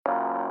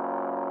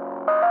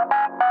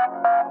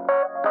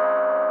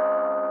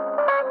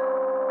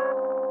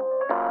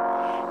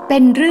เ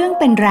ป็นเรื่อง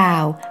เป็นรา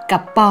วกั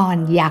บปอน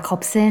ยาคอ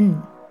บเซน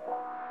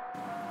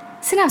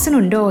สนับสนุ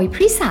นโดยพ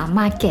ริสา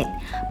มาร์เก็ต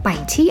ไป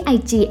ที่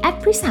IG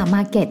 @พริสาม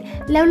าร์เก็ต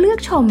แล้วเลือก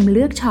ชมเ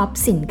ลือกช็อป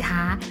สินค้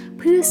าเ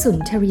พื่อสุน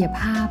ทรียภ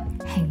าพ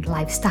แห่งไล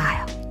ฟ์สไต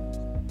ล์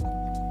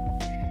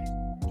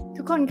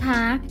ทุกคนค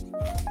ะ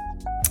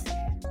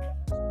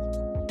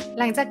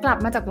หลังจากกลับ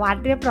มาจากวัด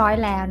เรียบร้อย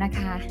แล้วนะค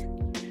ะ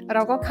เร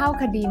าก็เข้า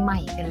คดีให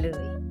ม่กันเล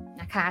ย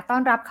นะคะต้อ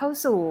นรับเข้า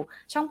สู่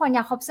ช่องปอนย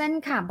าคอบเซน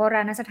ค่ะโบร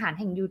าณสถาน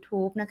แห่ง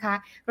YouTube นะคะ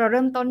เราเ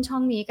ริ่มต้นช่อ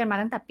งนี้กันมา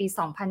ตั้งแต่ปี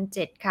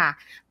 2007 ค่ะ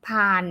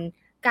ผ่าน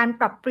การ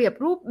ปรับเปรียบ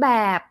รูปแบ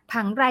บ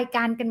ผังรายก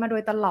ารกันมาโด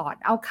ยตลอด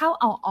เอาเข้า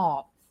เอาออ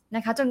กน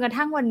ะคะจนกระ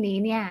ทั่งวันนี้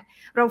เนี่ย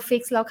เราฟิ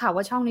กซ์แล้วค่ะ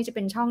ว่าช่องนี้จะเ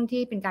ป็นช่อง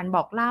ที่เป็นการบ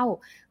อกเล่า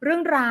เรื่อ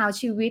งราว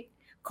ชีวิต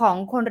ของ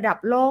คนระดับ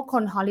โลกค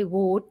นฮอลลี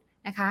วูด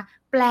นะคะ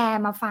แปล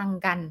มาฟัง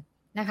กัน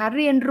นะคะเ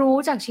รียนรู้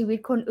จากชีวิต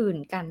คนอื่น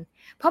กัน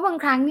เพราะบาง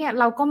ครั้งเนี่ย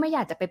เราก็ไม่อย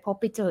ากจะไปพบ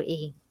ไปเจอเอ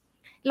ง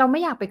เราไม่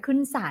อยากไปขึ้น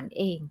ศาล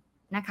เอง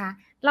นะคะ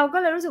เราก็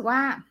เลยรู้สึกว่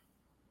า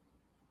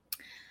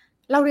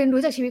เราเรียน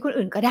รู้จากชีวิตคน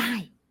อื่นก็ได้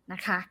นะ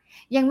คะ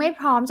ยังไม่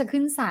พร้อมจะ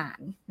ขึ้นศาล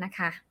นะค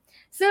ะ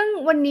ซึ่ง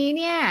วันนี้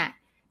เนี่ย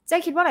เจ๊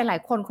คิดว่าหลาย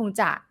ๆคนคง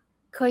จะ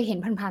เคยเห็น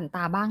ผ่านๆต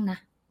าบ้างนะ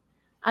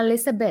อลิ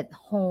ซาเบธ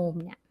โฮม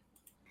เนี่ย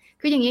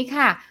คืออย่างนี้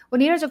ค่ะวัน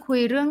นี้เราจะคุย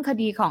เรื่องค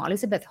ดีของอลิ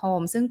ซาเบธโฮ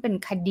มซึ่งเป็น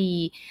คดี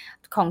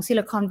ของซิ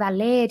ลิคอนวัล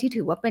เลย์ที่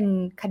ถือว่าเป็น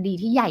คดี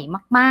ที่ใหญ่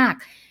มาก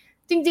ๆ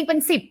จริงๆเป็น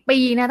10 ปี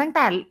นะตั้งแ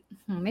ต่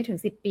ไม่ถึง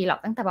10 ปีหรอก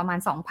ตั้งแต่ประมาณ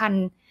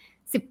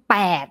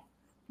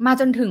2018มา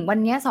จนถึงวัน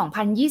นี้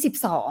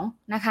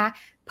2022นะคะ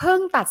เพิ่ง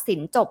ตัดสิน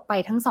จบไป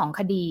ทั้ง2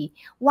คดี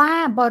ว่า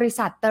บริ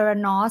ษัทเตอ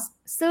ร์นอส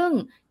ซึ่ง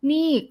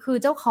นี่คือ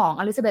เจ้าของ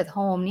อลิซาเบธโฮ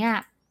มเนี่ย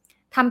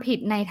ทำผิด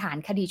ในฐาน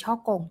คดีฉ้อ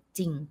โกงจ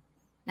ริง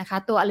นะคะ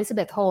ตัวอลิซาเบ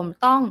ธโฮม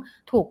ต้อง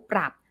ถูกป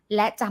รับแ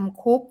ละจ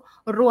ำคุก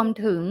รวม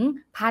ถึง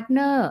พาร์ทเน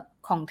อร์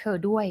ของเธอ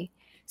ด้วย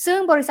ซึ่ง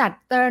บริษัท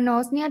เตอร์นอ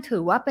สเนี่ยถื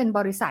อว่าเป็นบ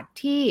ริษัท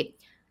ที่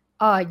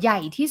ใหญ่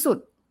ที่สุด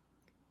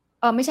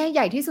ไม่ใช่ให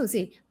ญ่ที่สุด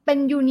สิเป็น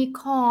ยูนิ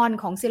คอร์น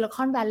ของซิลิค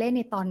อนวัลเลย์ใ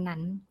นตอนนั้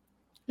น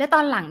และต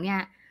อนหลังเนี่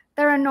ยเต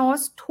อร์นอ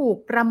สถูก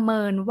ประเ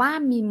มินว่า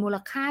มีมูล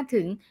ค่า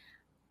ถึง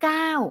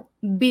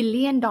9 บิลเ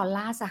ลียนดอลล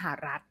าร์สห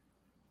รัฐ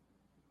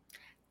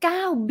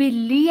9 บิล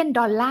เลียน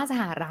ดอลลาร์ส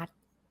หรัฐ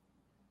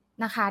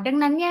นะคะดัง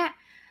นั้นเนี่ย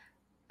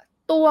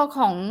ตัวข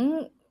อง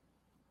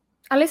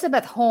อลิซาเบ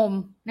ธโฮม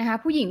นะคะ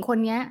ผู้หญิงคน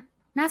นี้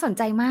น่าสนใ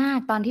จมาก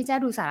ตอนที่เจ๊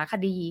ดูสารค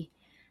ดี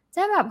เ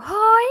จ๊แบบเ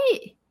ฮ้ย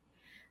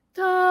เ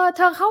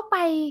ธอเข้าไป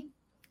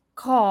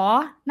ขอ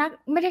นัก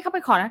ไม่ได้เข้าไป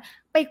ขอนะ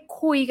ไป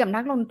คุยกับ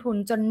นักลงทุน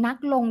จนนัก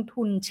ลง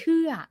ทุนเ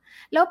ชื่อ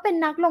แล้วเป็น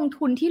นักลง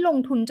ทุนที่ลง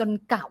ทุนจน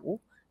เก่า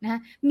นะ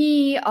มี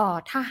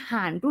ทห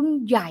ารรุ่น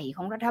ใหญ่ข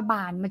องรัฐบ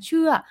าลมาเ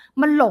ชื่อ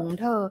มันหลง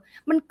เธอ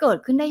มันเกิด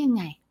ขึ้นได้ยัง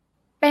ไง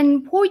เป็น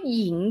ผู้ห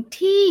ญิง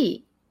ที่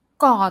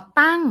ก่อ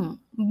ตั้ง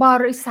บ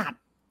ริษัท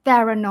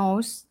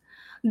Theranos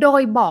โด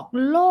ยบอก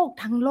โลก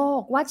ทั้งโล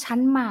กว่าฉัน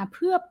มาเ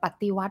พื่อป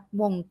ฏิวัติ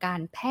วงกา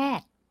รแพ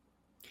ทย์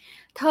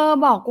เธอ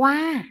บอกว่า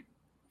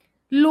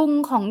ลุง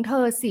ของเธ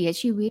อเสีย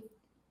ชีวิต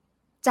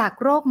จาก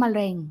โรคมะเ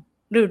ร็ง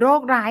หรือโร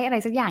คร้ายอะไร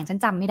สักอย่างฉัน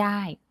จำไม่ได้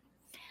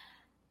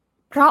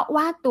เพราะ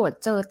ว่าตรวจ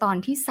เจอตอน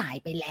ที่สาย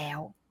ไปแล้ว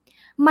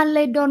มันเล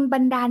ยโดนบั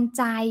นดาลใ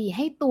จใ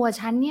ห้ตัว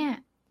ฉันเนี่ย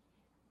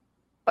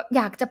อ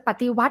ยากจะป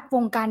ฏิวัติว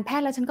งการแพท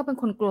ย์แล้วฉันก็เป็น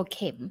คนกลัวเ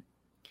ข็ม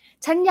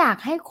ฉันอยาก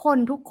ให้คน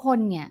ทุกคน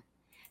เนี่ย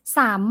ส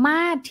าม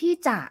ารถที่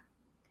จะ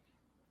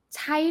ใ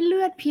ช้เลื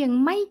อดเพียง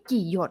ไม่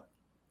กี่หยด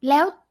แล้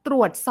วตร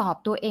วจสอบ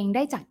ตัวเองไ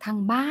ด้จากทาง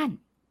บ้าน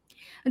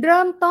เ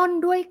ริ่มต้น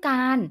ด้วยก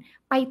าร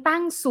ไปตั้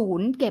งศู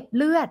นย์เก็บ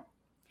เลือด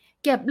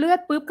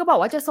ปุ๊บก็บอก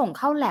ว่าจะส่งเ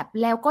ข้าแลบ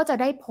แล้วก็จะ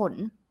ได้ผล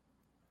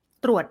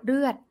ตรวจเลื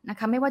อดนะค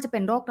ะไม่ว่าจะเป็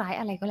นโรคร้าย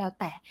อะไรก็แล้ว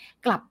แต่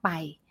กลับไป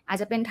อาจ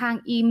จะเป็นทาง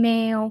อีเม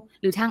ล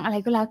หรือทางอะไร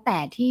ก็แล้วแต่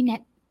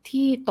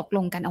ที่ตกล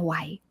งกันเอาไ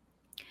ว้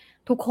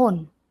ทุกคน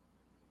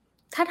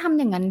ถ้าทำ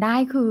อย่างนั้นได้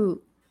คือ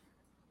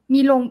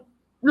มี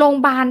โรงพ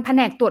ยาบาลแผ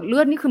นกตรวจเลื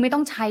อดนี่คือไม่ต้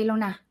องใช้แล้ว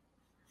นะ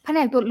แผน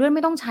กตรวจเลือดไ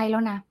ม่ต้องใช้แล้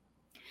วนะ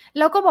แ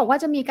ล้วก็บอกว่า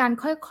จะมีการ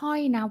ค่อย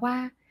ๆนะว่า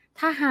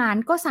ทหาร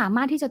ก็สาม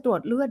ารถที่จะตรว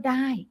จเลือดไ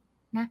ด้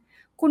นะ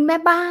คุณแม่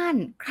บ้าน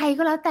ใคร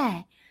ก็แล้วแต่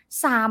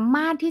สาม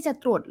ารถที่จะ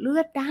ตรวจเลื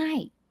อดได้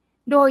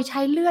โดยใ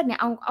ช้เลือดเนี่ย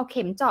เอาเ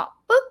ข็มเจาะ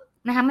ปึ๊ก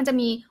นะคะมันจะ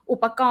มีอุ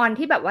ปกรณ์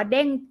ที่แบบว่าเ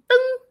ด้ง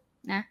ตึ้ง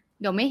นะ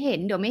เดี๋ยวไม่เ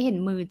ห็น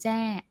มือแ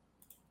จ้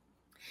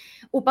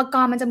อุปก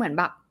รณ์มันจะเหมือน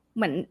แบบเ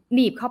หมือนห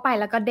นีบเข้าไป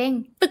แล้วก็เด้ง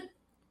ตึก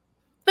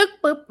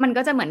ปุ๊บมัน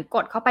ก็จะเหมือนก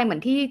ดเข้าไปเหมือ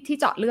นที่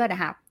เจาะเลือดอ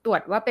ะค่ะตรว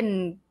จว่าเป็น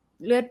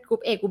เลือดกรุ๊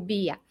ป A กรุ๊ป B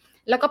อะ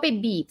แล้วก็ไป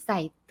บีบใส่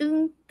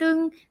ตึ้ง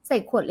ใส่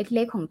ขวดเ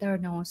ล็กๆของ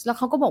Theranos แล้วเ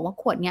ขาก็บอกว่า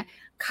ขวดเนี้ย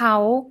เขา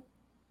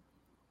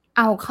เ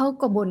อาเข้า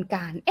กระบวนก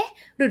าร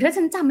หรือถ้า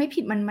ฉันจำไม่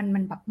ผิดมั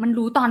นแบบมัน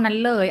รู้ตอนนั้น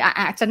เลย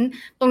ฉัน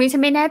ตรงนี้ฉั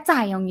นไม่แน่ใจ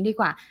เอางี้ดี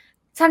กว่า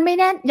ฉันไม่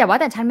แน่อย่าว่า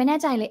แต่ฉันไม่แน่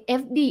ใจเลย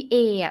FDA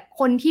อะ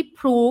คนที่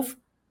proof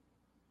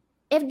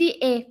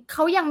FDA เข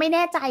ายังไม่แ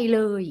น่ใจเ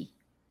ลย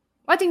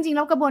ว่าจริงๆแ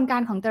ล้วกระบวนกา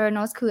รของ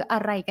Theranos คืออะ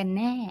ไรกัน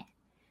แน่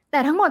แต่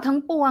ทั้งหมดทั้ง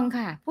ปวง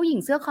ค่ะผู้หญิง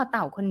เสื้อคอเ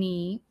ต่าคน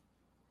นี้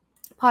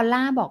พอล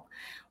ล่าบอก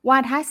วา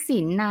ทศิ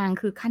ลป์นาง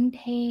คือขั้นเ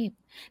ทพ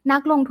นั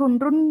กลงทุน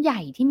รุ่นให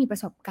ญ่ที่มีปร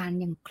ะสบการณ์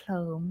อย่างเค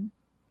ลิ้ม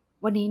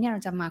วันนี้เนี่ยเรา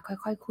จะมาค่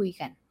อยๆคุย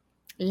กัน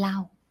เล่า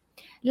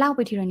เล่าไป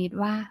ทีละนิด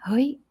ว่าเ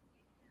ฮ้ย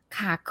ข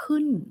า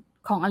ขึ้น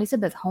ของอลิซา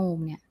เบธโฮม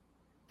เนี่ย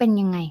เป็น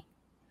ยังไง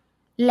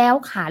แล้ว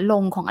ขาล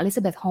งของอลิซ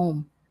าเบธโฮม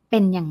เป็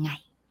นยังไง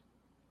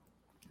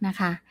นะ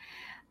คะ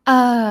เอ่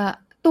อ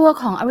ตัว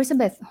ของอลิซาเ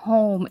บธโฮ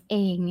มเอ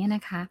งเนี่ยน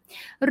ะคะ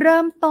เ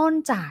ริ่มต้น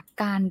จาก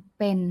การ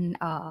เ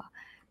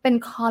ป็น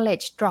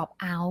college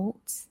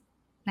dropout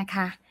นะค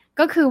ะ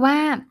ก็คือว่า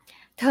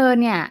เธอ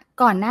เนี่ย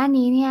ก่อนหน้า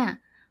นี้เนี่ย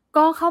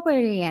ก็เข้าไป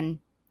เรียน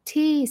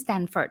ที่สแต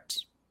นฟอร์ด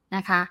น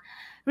ะคะ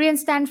เรียน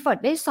สแตนฟอร์ด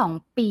ได้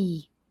2 ปี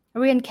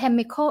เรียน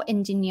chemical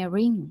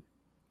engineering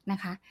นะ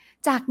คะ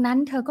จากนั้น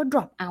เธอก็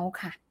drop out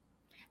ค่ะ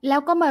แล้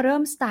วก็มาเริ่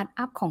มสตาร์ท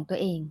อัพของตัว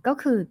เองก็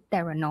คือ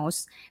Theranos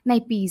ใน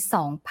ปี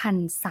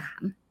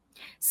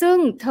 2003 ซึ่ง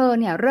เธอ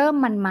เนี่ยเริ่ม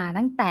มันมา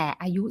ตั้งแต่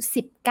อายุ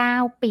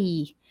 19 ปี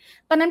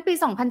ตอนนั้นปี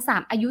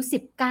 2003 อายุ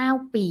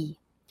 19 ปี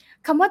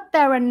คำว่า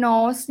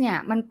Theranos เนี่ย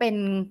มันเป็น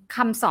ค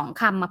ำ2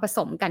 คำมาผส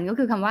มกันก็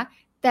คือคำว่า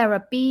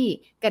therapy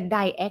กับ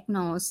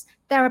diagnose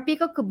therapy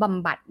ก็คือบ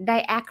ำบัด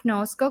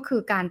diagnose ก็คื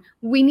อการ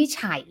วินิจ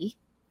ฉัย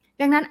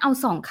ดังนั้นเอา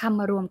2 คำ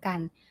มารวมกัน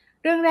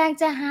เรื่องแรก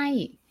จะให้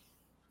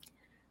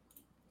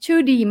ชื่อ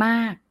ดีม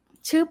าก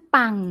ชื่อ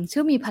ปัง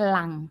ชื่อมีพ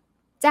ลัง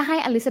จะให้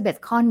อลิซาเบธ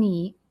ข้อ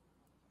นี้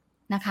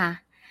นะคะ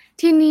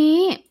ที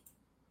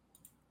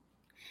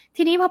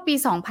นี้พอปี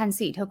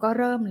 2004 เธอก็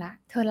เริ่มละ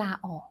เธอลา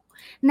ออก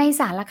ใน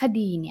สารค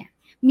ดีเนี่ย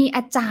มีอ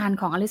าจารย์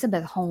ของอลิซาเบ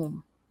ธโฮม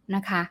น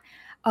ะคะ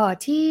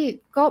ที่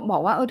ก็บอ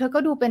กว่าเธอก็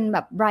ดูเป็นแบ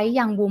บ bright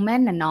young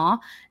woman น่ะเนาะ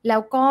แล้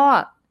วก็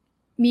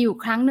มีอยู่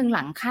ครั้งหนึ่งห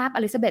ลังคาบอ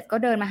ลิซาเบธก็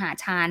เดินมาหา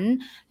ฉัน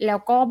แล้ว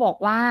ก็บอก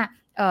ว่า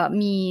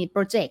มีโป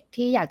รเจกต์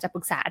ที่อยากจะป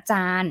รึกษาอาจ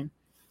ารย์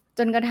จ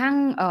นกระทั่ง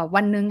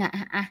วันหนึ่ง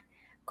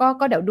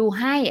ก็เดี๋ยวดู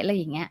ให้อะไร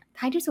อย่างเงี้ย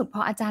ท้ายที่สุดพ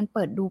ออาจารย์เ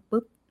ปิดดู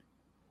ปุ๊บ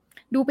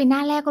ดูไปหน้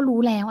าแรกก็รู้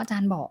แล้วอาจา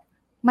รย์บอก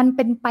มันเ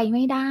ป็นไปไ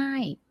ม่ได้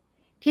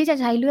ที่จะ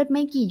ใช้เลือดไ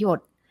ม่กี่หยด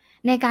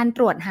ในการต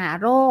รวจหา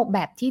โรคแบ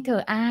บที่เธ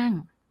ออ้าง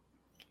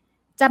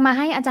จะมาใ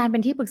ห้อาจารย์เป็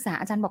นที่ปรึกษา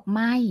อาจารย์บอกไ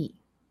ม่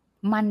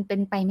มันเป็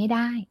นไปไม่ไ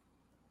ด้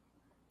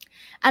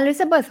อลิ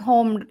ซาเบธโฮ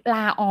มล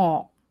าออ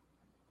ก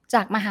จ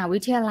ากมหาวิ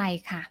ทยาลัย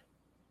ค่ะ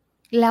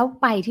แล้ว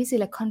ไปที่ซิ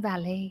ลิคอนวัล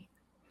เลย์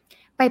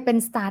ไปเป็น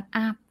สตาร์ท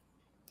อัพ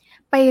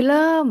ไปเ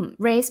ริ่ม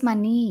raise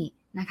money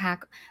นะคะ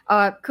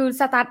คือ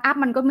สตาร์ทอัพ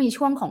มันก็มี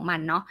ช่วงของมัน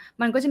เนาะ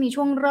มันก็จะมี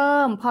ช่วงเริ่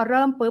มพอเ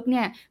ริ่มปุ๊บเ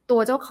นี่ยตัว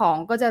เจ้าของ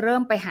ก็จะเริ่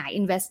มไปหา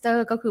investor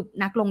ก็คือ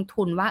นักลง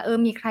ทุนว่า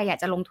มีใครอยาก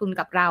จะลงทุน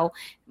กับเรา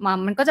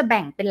มันก็จะแ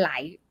บ่งเป็นห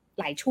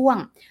ลายช่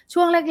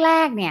วงแร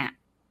กๆเนี่ย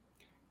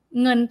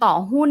เงินต่อ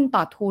หุ้นต่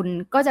อทุน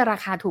ก็จะรา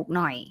คาถูก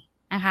หน่อย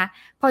นะคะ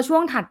พอช่ว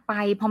งถัดไป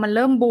พอมันเ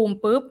ริ่มบูม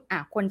ปุ๊บ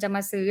คนจะม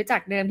าซื้อจา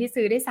กเดิมที่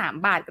ซื้อได้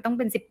3 บาทก็ต้องเ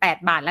ป็น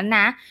18 บาทแล้วน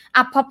ะ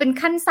พอเป็น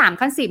ขั้น3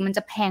ขั้น4มันจ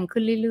ะแพงขึ้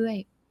นเรื่อย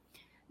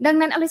ๆดัง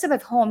นั้นอลิซาเบ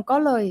ธโฮมก็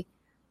เลย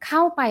เข้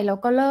าไปแล้ว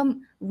ก็เริ่ม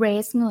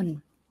raise เงิน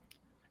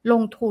ล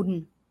งทุน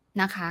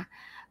นะคะ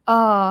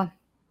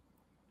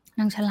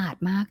นางฉลาด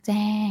มากแ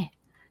จ้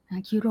น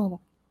ะคิโรบ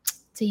อก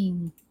จริง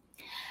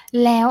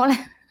แล้วอะไร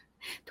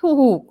ถู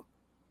ก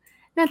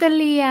นาตา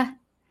เลีย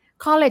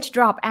college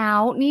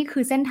dropout นี่คื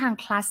อเส้นทาง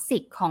คลาสสิ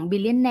กของ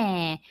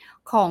billionaire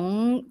ของ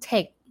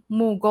tech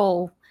mogul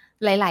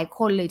หลายๆค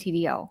นเลยทีเ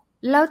ดียว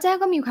แล้วแจ้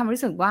ก็มีความ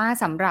รู้สึกว่า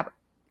สำหรับ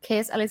เค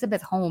สอลิซาเบ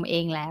ธโฮมเอ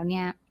งแล้วเ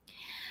นี่ย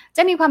จ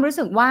ะมีความรู้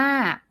สึกว่า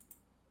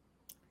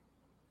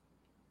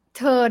เ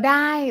ธอไ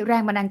ด้แร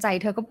งบันดาลใจ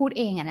เธอก็พูดเ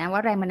องนะว่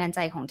าแรงบันดาลใจ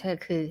ของเธอ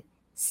คือ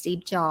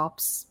Steve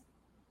Jobs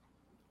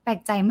แปลก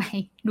ใจไหม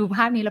ดูภ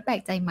าพนี้แล้วแปล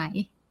กใจไหม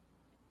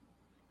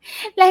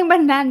แรงบั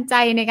นดาลใจ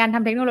ในการท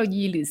ำเทคโนโล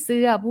ยีหรือเ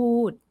สื้อพู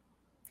ด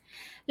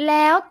แ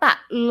ล้วต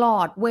ลอ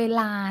ดเว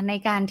ลาใน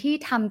การที่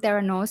ทำ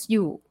Theranos อ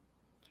ยู่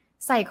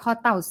ใส่คอ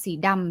เต่าสี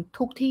ดำ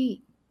ทุกที่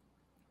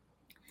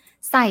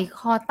ใส่ค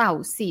อเต่า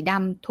สีด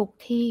ำทุก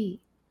ที่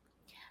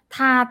ท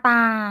าต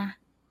า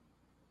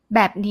แบ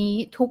บนี้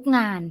ทุกง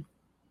าน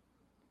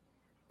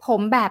ผ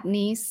มแบบ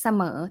นี้เส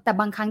มอแต่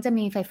บางครั้งจะ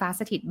มีไฟฟ้า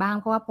สถิตบ้าง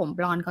เพราะว่าผมบ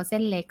ลอนด์เขาเส้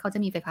นเล็กเขาจะ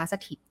มีไฟฟ้าส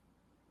ถิต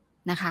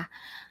นะคะ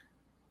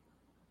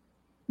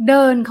เ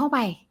ดินเข้าไป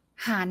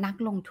หานัก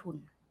ลงทุน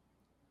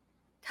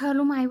เธอ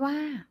รู้ไหมว่า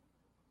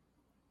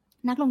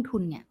นักลงทุ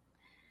นเนี่ย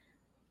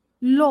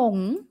หลง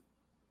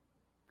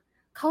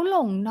เขาหล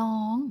งน้อ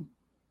ง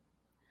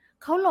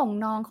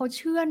เขาเ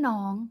ชื่อน้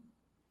อง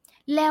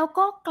แล้ว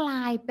ก็กล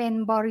ายเป็น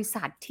บริ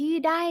ษัทที่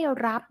ได้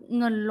รับ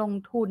เงินลง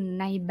ทุน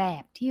ในแบ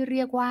บที่เ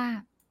รียกว่า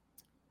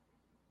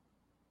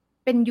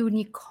เป็นยู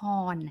นิคอ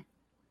ร์น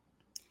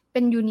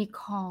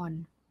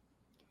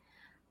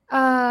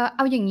เอ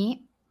าอย่างนี้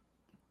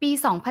ปี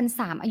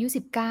 2003 อายุ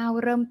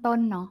 19 เริ่มต้น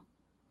เนาะ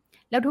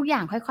แล้วทุกอย่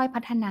างค่อยๆ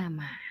พัฒนา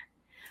มา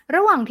ร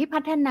ะหว่างที่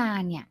พัฒนา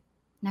เนี่ย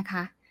นะค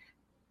ะ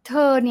เธ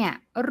อเนี่ย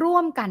ร่ว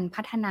มกัน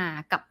พัฒนา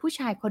กับผู้ช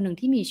ายคนหนึ่ง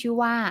ที่มีชื่อ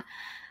ว่า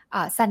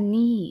ซัน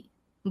นี่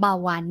บา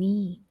วานี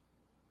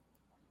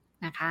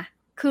นะคะ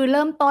คือเ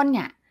ริ่มต้นเ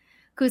นี่ย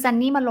คือซัน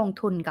นี่มาลง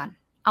ทุนก่อน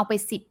เอาไป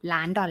$10 ล้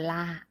าน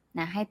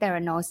นะให้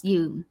Theranos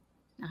ยืม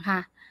นะคะ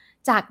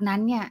จากนั้น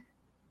เนี่ย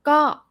ก็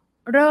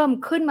เริ่ม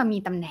ขึ้นมามี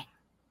ตำแหน่ง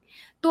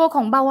ตัวข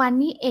องบาวา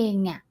นี่เอง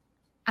เนี่ย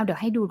เดี๋ยว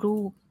ให้ดูรู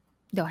ป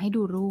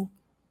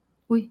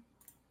อุ้ย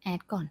แอ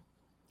ดก่อน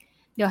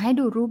เดี๋ยวให้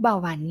ดูรูปบา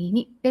วานี่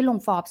นี่ได้ลง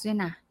Forbes ด้วย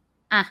นะ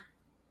อ่ะ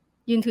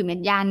ยืนถือเม็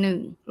ดยาหนึ่ง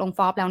ลงฟ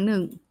อปแล้วหนึ่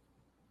ง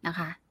นะ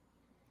คะ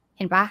เ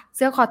ห็นปะเ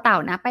สื้อคอเต่า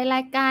นะไปร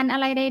ายการอะ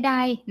ไรใด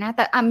ๆนะแ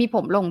ต่มีผ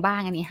มลงบ้า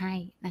งอันนี้ให้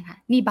นะคะ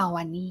นี่บาว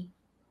านี่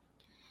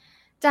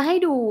จะให้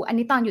ดูอัน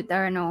นี้ตอนอยู่เตอ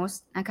ร์โนส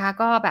นะคะ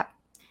ก็แบบ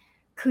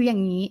คืออย่า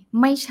งนี้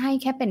ไม่ใช่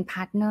แค่เป็นพ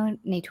าร์ทเนอร์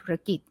ในธุร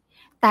กิจ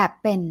แต่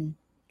เป็น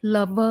เ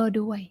ลิฟเวอร์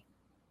ด้วย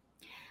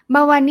บ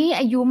าวานี่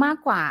อายุมาก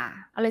กว่า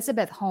อลิซาเบ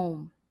ธโฮม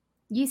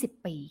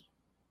20 ปี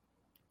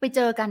ไปเจ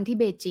อกันที่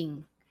เบจิง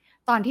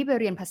ตอนที่ไป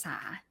เรียนภาษา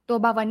ตัว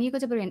บาวานี่ก็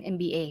จะไปเรียน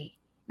MBA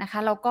นะคะ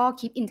แล้วก็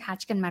keep in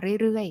touch กันมา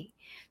เรื่อย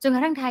ๆจนกร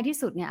ะทั่งท้ายที่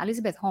สุดเนี่ยอลิซ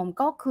าเบธโฮม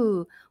ก็คือ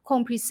คง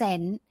พรีเซ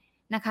นต์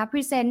นะคะพ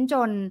รีเซนต์จ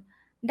น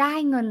ได้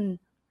เงิน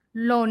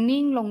โลน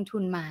นิ่งลงทุ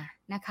นมา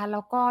นะคะแล้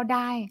วก็ไ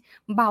ด้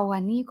บาวา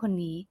นี่คน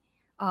นี้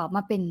ม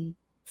าเป็น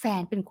แฟ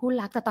นเป็นคู่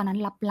รักแต่ตอนนั้น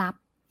ลับ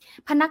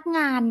ๆพนักง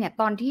านเนี่ย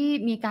ตอนที่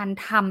มีการ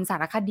ทำสา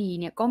รคดี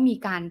เนี่ยก็มี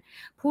การ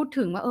พูด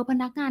ถึงว่าพ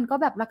นักงานก็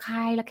แบบระแค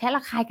ะร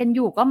ะคายกันอ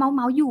ยู่ก็เม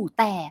าส์อยู่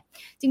แต่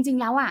จริงๆ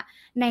แล้วอ่ะ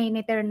ใน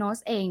เตเรโนส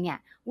เองเนี่ย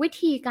วิ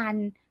ธีการ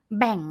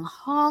แบ่ง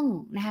ห้อง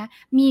นะคะ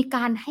มีก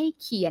ารให้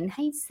เขียนใ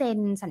ห้เซ็น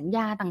สัญญ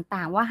าต่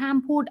างๆว่าห้าม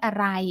พูดอะ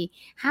ไร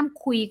ห้าม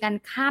คุยกัน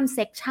ข้ามเซ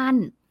กชัน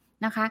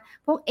นะคะ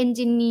พวกเอน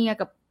จิเนียร์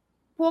กับ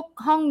พวก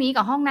ห้องนี้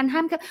กับห้องนั้นห้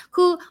าม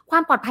คือควา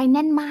มปลอดภัยแ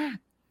น่นมาก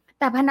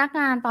แต่พนัก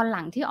งานตอนห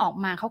ลังที่ออก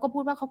มาเขาก็พู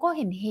ดว่าเขาก็เ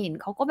ห็น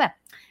เขาก็แบบ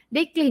ไ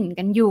ด้กลิ่น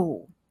กันอยู่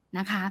น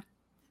ะคะ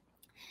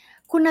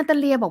คุณนาตา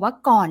เลียบอกว่า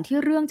ก่อนที่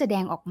เรื่องจะแด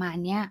งออกมา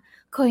เนี่ย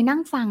เคยนั่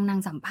งฟังนาง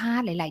สัมภาษ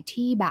ณ์หลายๆ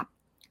ที่แบบ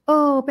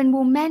เป็น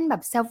วูแมนแบ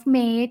บ self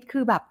made คื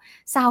อแบบ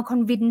sound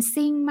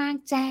convincing มาก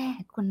แจ้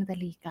คุณนาตา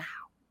ลีกล่า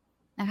ว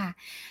นะคะ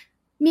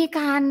มีก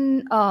าร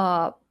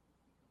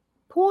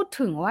พูด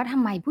ถึงว่าทำ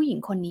ไมผู้หญิง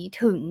คนนี้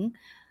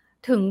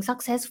ถึง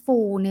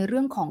successful ในเรื่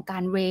องของกา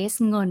ร raise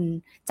เงิน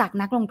จาก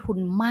นักลงทุน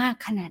มาก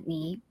ขนาด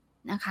นี้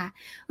นะคะ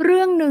เ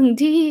รื่องหนึ่ง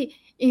ที่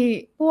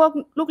พวก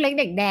ลูกเล็ก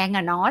เด็กแดงอ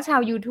ะเนาะชา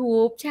ว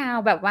YouTube ชาว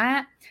แบบว่า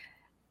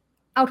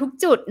เอาทุก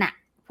จุดน่ะ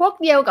พวก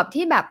เดียวกับ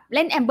ที่แบบเ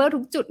ล่นแอมเบอร์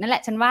ทุกจุดนั่นแหล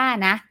ะฉันว่า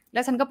นะแล้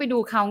วฉันก็ไปดู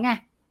เขาไง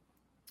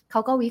เขา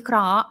ก็วิเคร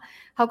า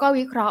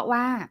ะห์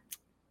ว่า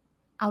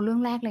เอาเรื่อ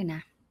งแรกเลยน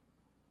ะ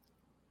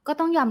ก็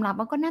ต้องยอมรับ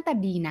ว่าก็หน้าตา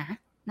ดีนะ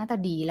หน้าตา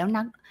ดีแล้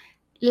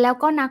ว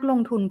ก็นักลง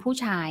ทุนผู้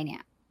ชายเนี่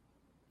ย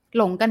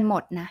หลงกันหม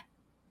ดนะ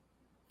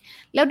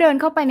แล้วเดิน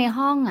เข้าไปใน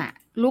ห้องอ่ะ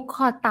ลุคค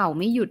อเต่า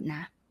ไม่หยุดน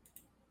ะ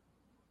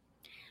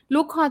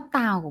ลุคคอเ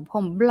ต่าผ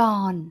มบลอ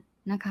นด์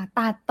นะคะต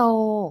าโต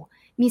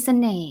มีเส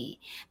น่ห์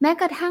แม้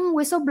กระทั่ง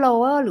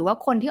whistleblower หรือว่า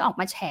คนที่ออก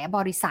มาแฉบ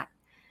ริษัท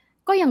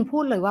ก็ยังพู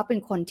ดเลยว่าเป็น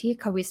คนที่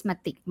คาริสมา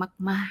ติก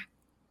มาก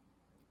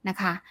ๆนะ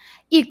คะ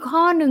อีก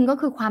ข้อหนึ่งก็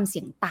คือความเสี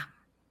ยงต่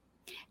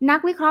ำนัก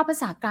วิเคราะห์ภา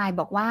ษากาย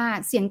บอกว่า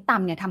เสียงต่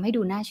ำเนี่ยทำให้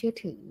ดูน่าเชื่อ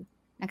ถือ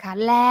นะคะ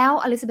แล้ว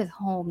อลิซาเบธโ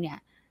ฮมเนี่ย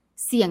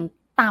เสียง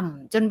ต่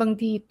ำจนบาง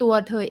ทีตัว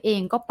เธอเอ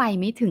งก็ไป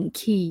ไม่ถึง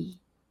คีย์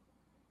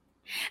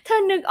เธอ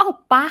นึกออก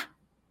ปะ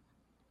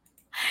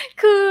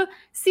คือ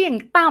เสียง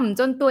ต่ำ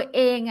จนตัวเอ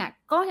งอ่ะ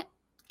ก็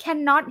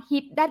cannot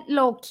hit that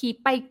low key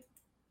ไป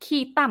คี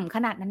ย์ต่ำข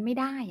นาดนั้นไม่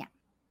ได้อ่ะ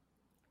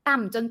ต่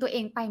ำจนตัวเอ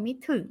งไปไม่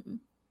ถึง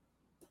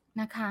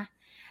นะคะ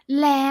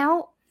แล้ว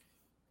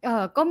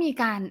ก็มี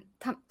การ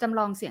จำล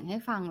องเสียงให้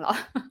ฟังเหรอ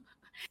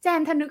แจน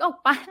เธอนึกออก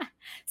ปะ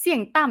เสียง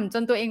ต่ำจ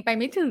นตัวเองไป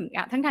ไม่ถึง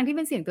อ่ะทั้งที่เ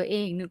ป็นเสียงตัวเอ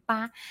งนึกป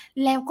ะ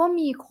แล้วก็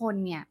มีคน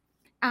เนี่ย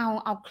เ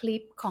อาคลิ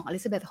ปของอลิ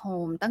ซาเบธโฮ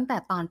มตั้งแต่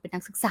ตอนเป็นนั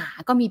กศึกษา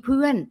ก็มีเ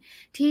พื่อน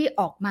ที่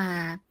ออกม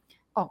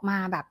า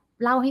แบบ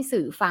เล่าให้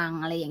สื่อฟัง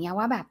อะไรอย่างเงี้ย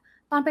ว่าแบบ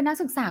ตอนเป็นนัก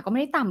ศึกษาก็ไม่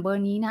ได้ต่ำเบอ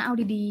ร์นี้นะเอา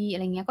ดีๆอะ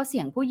ไรเงี้ยก็เสี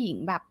ยงผู้หญิง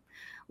แบบ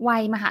วั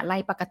ยมหาลั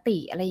ยปกติ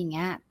อะไรอย่างเ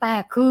งี้ยแต่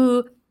คือ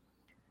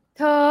เ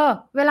ธอ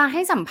เวลาใ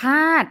ห้สัมภ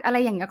าษณ์อะไร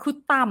อย่างเงี้ยคือ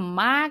ต่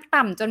ำมาก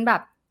ต่ำจนแบ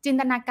บจิน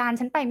ตนาการ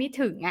ฉันไปไม่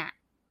ถึงอ่ะ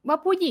ว่า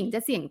ผู้หญิงจะ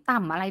เสียงต่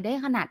ำอะไรได้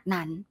ขนาด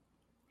นั้น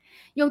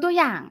ยกตัว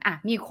อย่างอ่ะ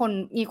มี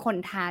คน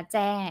ท้าแ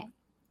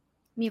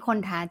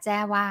จ้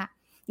ว่า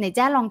ไหนแ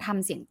จ้ลองท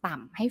ำเสียงต่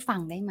ำให้ฟัง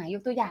ได้ไหมย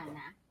กตัวอย่าง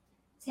นะ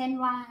เช่น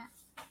ว่า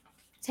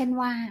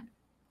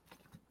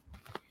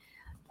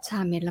ชา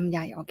เม็ดลำไย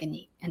ออร์แก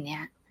นิกอันเนี้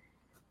ย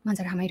มันจ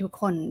ะทำให้ทุก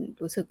คน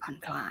รู้สึกผ่อน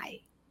คลาย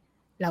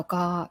แล้ว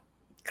ก็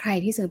ใคร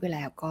ที่ซื้อไปแ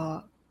ล้วก็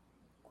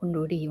คุณ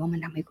รู้ดีว่ามัน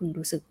ทำให้คุณ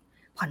รู้สึก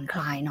ผ่อนค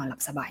ลายนอนหลั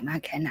บสบายมาก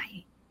แค่ไหน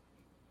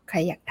ใคร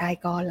อยากได้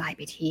ก็ไลน์ไ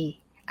ปที่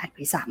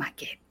@Prisa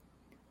Market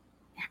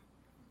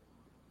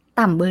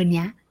ต่ำเบอร์เ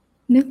นี้ย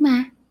นึกมา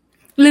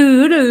หรือ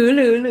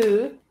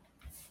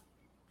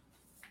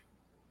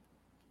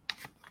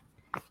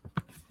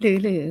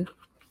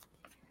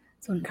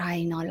ส่วนใคร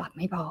นอนหลับไ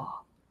ม่พอ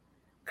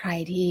ใคร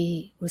ที่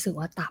รู้สึก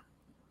ว่าตับ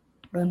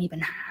เริ่มมีปั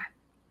ญหา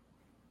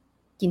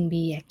กินเ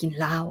บียร์กิน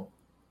เหล้า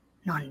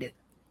นอนดึก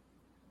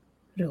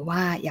หรือว่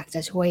าอยากจ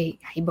ะช่วย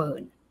ให้เบิ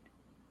ร์น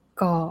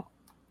ก็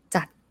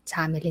จัดช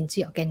าเมลินจิ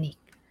ออร์แกนิก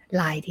ไ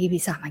ลน์ที่พิ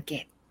ซซ่ามาร์เก็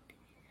ต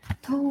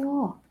เ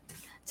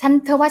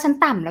ธอว่าฉัน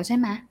ต่ำแล้วใช่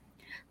ไหม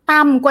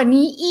ต่ำกว่า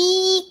นี้อี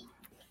ก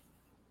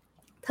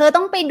เธอ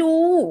ต้องไปดู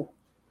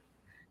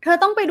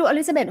อ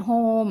ลิซาเบธโฮ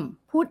ม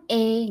พูดเอ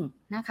ง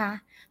นะคะ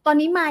ตอน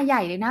นี้มาให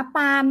ญ่เลยนะป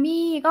า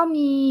มี่ก็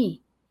มี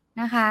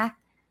นะคะ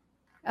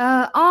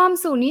อ้อม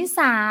สุนิส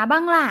าบ้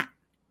างล่ะ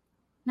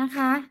นะค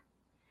ะ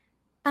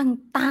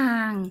ต่า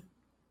ง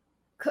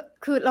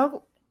คือแล้ว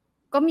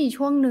ก็มี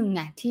ช่วงหนึ่งไ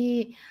งที่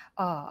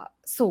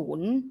ศูน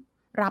ย์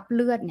รับเ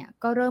ลือดเนี่ย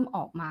ก็เริ่มอ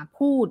อกมา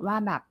พูดว่า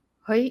แบบ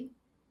เฮ้ย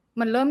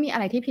มันเริ่มมีอะ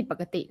ไรที่ผิดป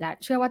กติแล้ว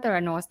เชื่อว่า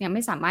Theranos เนี่ยไ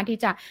ม่สามารถที่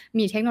จะ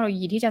มีเทคโนโล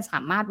ยีที่จะสา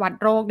มารถวัด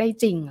โรคได้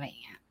จริงอะไรอย่า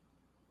งเงี้ย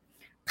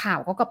ข่าว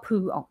ก็กระพื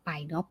อออกไป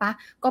เนาะปะ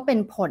ก็เป็น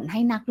ผลให้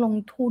นักลง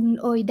ทุน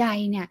ใด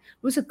เนี่ย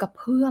รู้สึกกระเ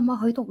พื่อมว่า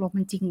เฮ้ยตกลง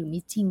มันจริงหรือไ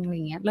ม่จริงอะไร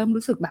เงี้ยเริ่ม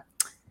รู้สึกแบบ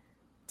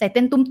ใจเ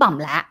ต้นตุ้มต่อม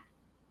แล้ว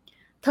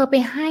เธอไป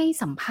ให้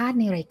สัมภาษณ์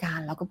ในรายการ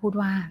แล้วก็พูด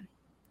ว่า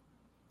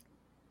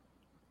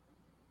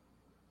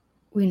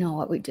we know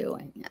what we're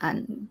doing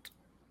and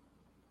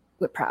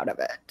we're proud of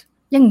it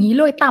อย่างนี้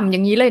เลยต่ำอย่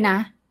างนี้เลยนะ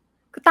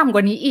คือต่ำก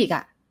ว่านี้อีกอ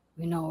ะ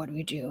we know what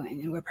we're doing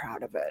and we're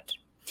proud of it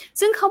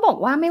ซึ่งเขาบอก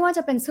ว่าไม่ว่าจ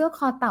ะเป็นเสื้อค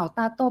อเต่าต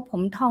าโตผ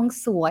มทอง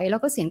สวยแล้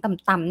วก็เสียง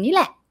ต่ำๆนี่แ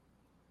หละ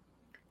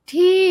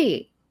ที่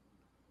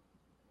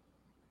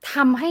ท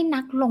ำให้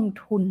นักลง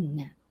ทุนเ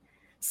นี่ย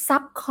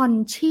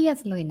subconscious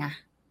เลยนะ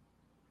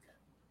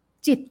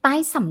จิตใต้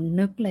สำ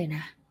นึกเลยน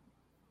ะ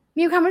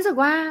มีความรู้สึก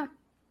ว่า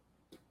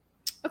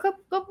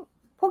ก็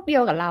พวกเดีย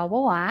วกับเราป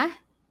ะวะ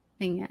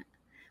อย่างเงี้ย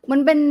มัน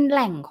เป็นแห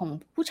ล่งของ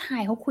ผู้ชา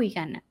ยเขาคุย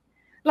กันอะ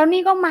แล้ว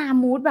นี่ก็มา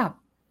มูดแบบ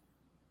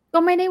ก็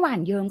ไม่ได้หวาน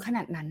เยิ้มขน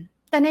าดนั้น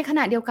แต่ในขณ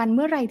ะเดียวกันเ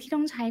มื่อไรที่ต้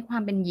องใช้ควา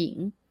มเป็นหญิง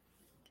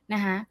น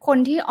ะคะคน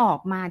ที่ออก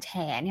มาแฉ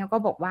เนี่ยก็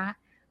บอกว่า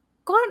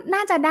ก็น่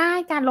าจะได้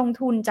การลง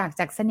ทุน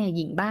จากเสน่ห์ห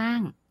ญิงบ้าง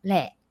แหล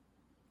ะ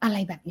อะไร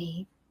แบบนี้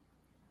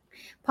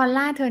พอล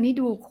ล่าเธอนี่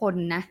ดูคน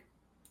นะ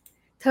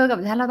เธอกับ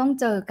ฉันเราต้อง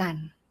เจอกัน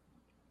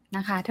น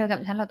ะคะเธอกับ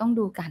ฉันเราต้อง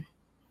ดูกัน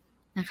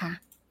นะคะ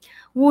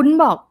วุ้น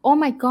บอกโอ้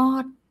my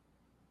god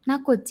น่า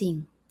กลัวจริง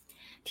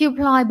ทิวพ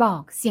ลอยบอ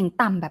กเสียง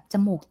ต่ำแบบจ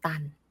มูกตั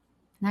น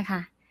นะค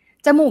ะ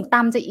จมูกตั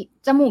นจะ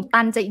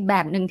อีกแบ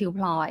บหนึ่งทิวพ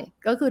ลอย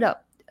ก็คือแบบ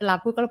เรา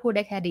พูดก็พูดไ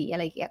ด้แค่ดีอะไ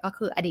รอย่างเงี้ยก็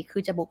คืออดีตคื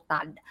อจมูกตั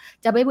น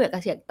จะไม่เบื่อกั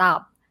บเสียงต่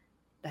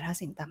ำแต่ถ้าเ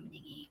สียงต่ำอ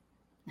ย่างนี้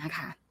นะค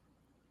ะ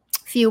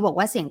ฟิลบอก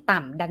ว่าเสียงต่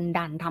ำ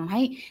ดันทำใ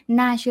ห้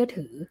น่าเชื่อ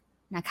ถือ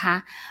นะคะ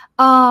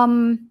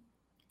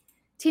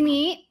ที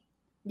นี้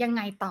ยังไ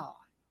งต่อ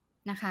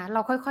นะคะเร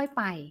าค่อยๆ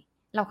ไป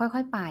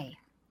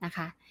นะค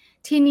ะ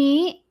ทีนี้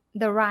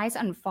the rise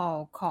and fall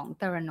ของ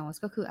Theranos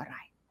ก็คืออะไร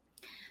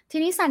ที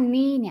นี้ซัน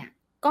นี่เนี่ย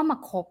ก็มา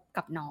คบ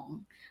กับน้อ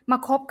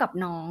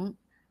ง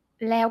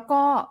แล้ว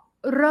ก็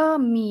เริ่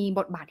มมีบ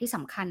ทบาทที่ส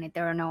ำคัญใน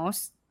Theranos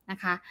นะ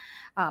คะ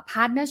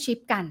partnership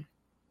กัน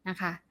นะ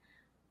คะ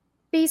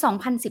ปี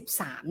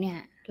2013เนี่ย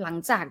หลัง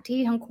จากที่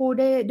ทั้งคู่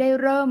ได้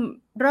เ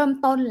ริ่ม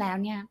ต้นแล้ว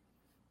เนี่ย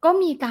ก็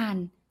มีการ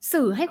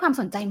สื่อให้ความ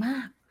สนใจมา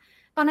ก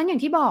ตอนนั้นอย่า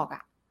งที่บอกอ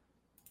ะ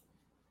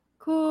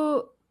คือ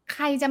ใค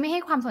รจะไม่ให้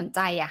ความสนใ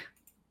จอะ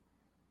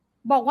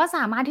บอกว่าส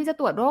ามารถที่จะ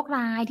ตรวจโรค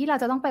ร้ายที่เรา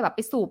จะต้องไปแบบไป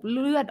สูบเ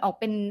ลือดออก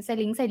เป็นไซ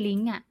ลิง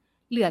ก์อะ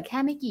เหลือแค่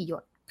ไม่กี่หย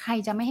ดใคร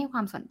จะไม่ให้คว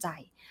ามสนใจ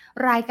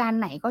รายการ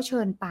ไหนก็เชิ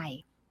ญไป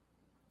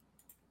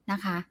นะ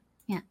คะ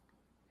เนี่ย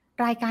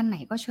รายการไหน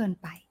ก็เชิญ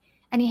ไป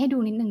อันนี้ให้ดู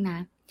นิดนึงนะ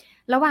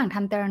ระหว่างท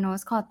ำ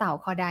Theranos คอเต่า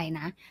คอใด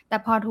นะแต่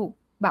พอถูก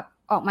แบบ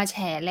ออกมาแฉ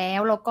แล้ว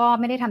ก็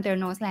ไม่ได้ทำ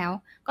Theranos แล้ว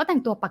ก็แต่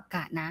งตัวปักก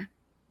ะนะ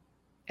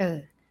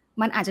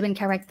มันอาจจะเป็น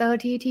คาแรคเตอร์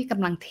ที่ก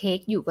ำลังเทค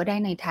อยู่ก็ได้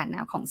ในฐานะ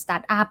ของสตา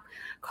ร์ทอัพ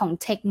ของ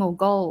เทคโม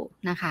โกล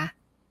นะคะ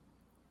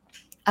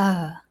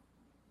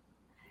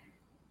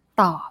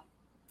ต่อ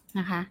น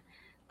ะคะ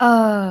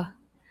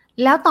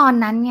แล้วตอน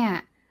นั้นเนี่ย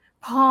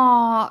พอ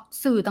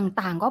สื่อ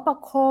ต่างๆก็ประ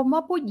โคมว่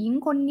าผู้หญิง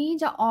คนนี้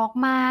จะออก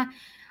มา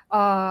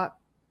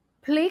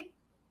พลิก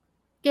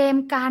เกม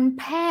การ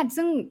แพทย์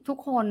ซึ่งทุก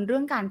คนเรื่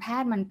องการแพ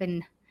ทย์มันเ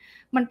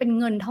ป็น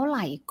เงินเท่าไห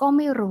ร่ก็ไ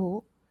ม่รู้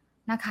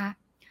นะคะ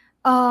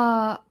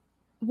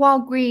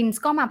Walgreens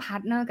ก็มาพา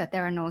ร์ทเนอร์กับ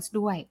Theranos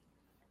ด้วย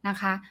นะ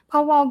คะพอ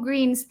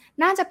Walgreens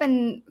น่าจะเป็น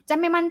จะ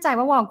ไม่มั่นใจ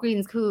ว่า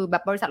Walgreens คือแบ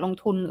บบริษัทลง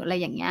ทุนหรืออะไร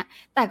อย่างเงี้ย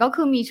แต่ก็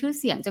คือมีชื่อ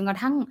เสียงจนกระ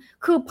ทั่ง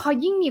คือพอ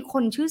ยิ่งมีค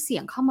นชื่อเสีย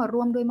งเข้ามา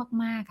ร่วมด้วย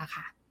มากๆอะ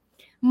ค่ะ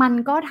มัน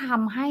ก็ท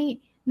ำให้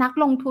นัก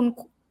ลงทุน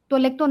ตัว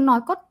เล็กตัวน้อ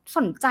ยก็ส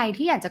นใจ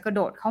ที่อยากจะกระโ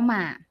ดดเข้าม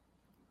า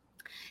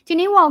ที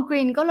นี้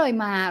Walgreens ก็เลย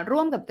มาร่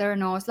วมกับ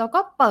Theranos แล้ว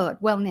ก็เปิด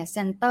Wellness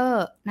Center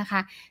นะค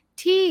ะ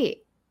ที่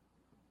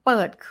เ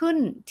ปิดขึ้น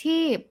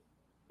ที่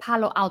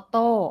Palo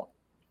Alto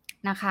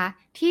นะคะ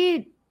ที่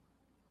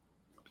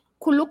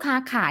คุณลูกค้า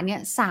ขาเนี่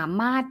ยสา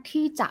มารถ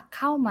ที่จะเ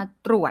ข้ามา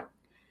ตรวจ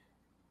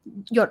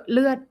หยดเ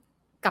ลือด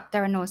กับ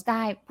Theranos ไ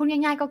ด้พูด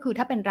ง่ายๆก็คือ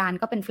ถ้าเป็นร้าน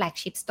ก็เป็น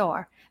flagship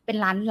store เป็น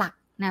ร้านหลัก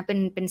นะเ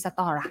ป็นสต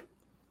อร์หลัก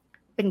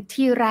เป็น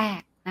ที่แร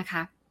กนะค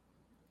ะ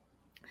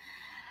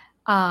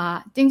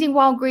จริงๆ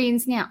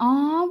Walgreens เนี่ย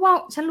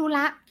ฉันรู้ล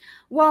ะ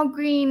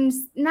Walgreens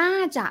น่า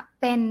จะ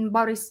เป็นบ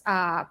ริษั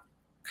ท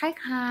ค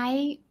ล้าย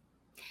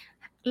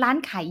ๆร้าน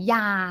ขายย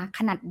าข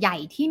นาดใหญ่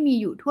ที่มี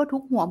อยู่ทั่วทุ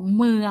กหัว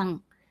เมือง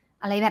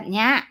อะไรแบบเ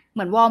นี้ยเห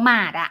มือน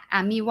Walmart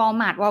มี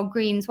Walmart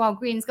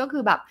Walgreens ก็คื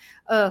อแบบ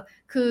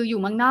คืออยู่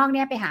เมืองนอกเ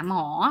นี่ยไปหาหม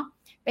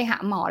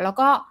อแล้ว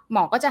ก็หม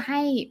อก็จะใ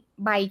ห้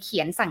ใบเขี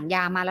ยนสั่งย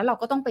ามาแล้วเรา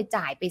ก็ต้องไป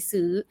จ่ายไป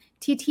ซื้อ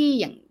ที่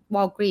อย่าง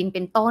Walgreens เ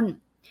ป็นต้น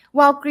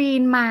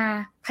Walgreens มา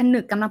ผนึ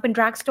กกำลังเป็น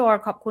drug store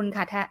ขอบคุณ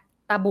ค่ะ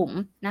ตาบุ๋ม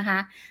นะคะ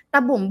ตา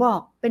บุ๋มบอ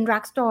กเป็น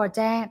drug store แ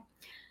จ้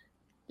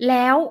แ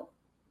ล้ว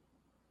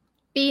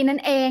ปีนั้น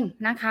เอง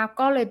นะคะ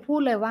ก็เลยพูด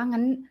เลยว่า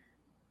งั้น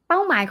เ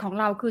ป้าหมายของ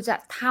เราคือจะ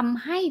ท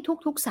ำให้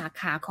ทุกๆสา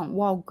ขาของ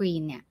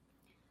Walgreens เนี่ย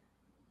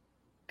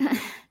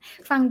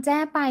ฟังแจ้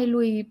ไป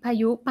ลุยพา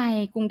ยุไป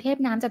กรุงเทพ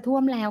น้ำจะท่ว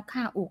มแล้ว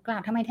ค่ะอู๋กล่า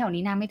วทำไมแถว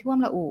นี้น้ำไม่ท่วม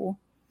ล่ะอู๋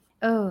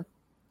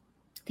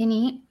ที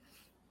นี้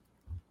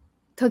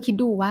เธอคิด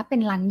ดูว่าเป็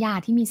นร้านยา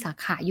ที่มีสา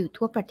ขาอยู่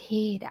ทั่วประเท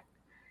ศอะ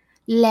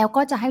แล้ว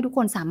ก็จะให้ทุกค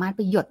นสามารถไ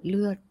ปหยดเ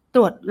ลือดต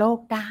รวจโรค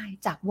ได้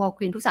จาก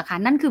Walgreens ทุกสาขา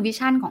นั่นคือวิ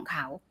ชั่นของเข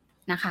า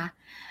นะคะ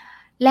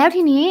แล้ว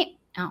ทีนี้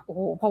โอ้โ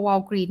หพอ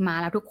Walgreens มา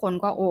แล้วทุกคน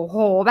ก็โอ้โห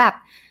แบบ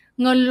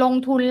เงินลง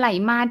ทุนไหล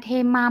มาเท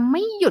มาไ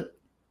ม่หยุด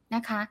น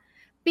ะคะ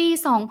ปี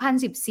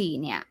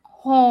 2014 เนี่ย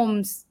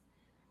Holmes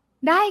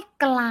ได้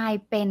กลาย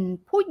เป็น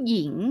ผู้ห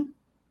ญิง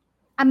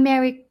อเม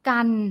ริกั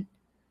น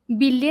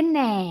บิลเลียนแน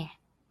ร์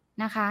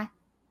นะคะ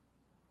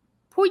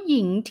ผู้ห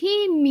ญิงที่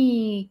มี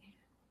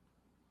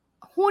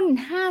หุ้น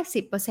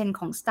 50% ข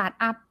องสตาร์ท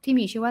อัพที่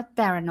มีชื่อว่า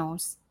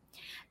Theranos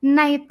ใ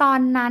นตอน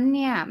นั้นเ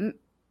นี่ย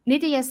นิ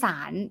ตยสา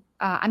ร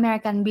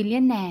American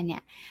Billionaire เนี่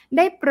ยไ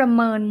ด้ประเ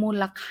มินมู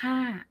ลค่า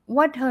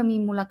ว่าเธอมี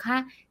มูลค่า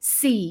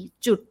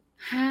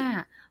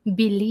 4.5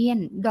 บิลเลีย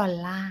นดอล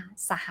ลาร์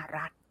สห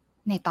รัฐ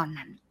ในตอน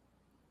นั้น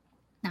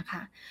นะค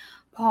ะ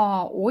พอ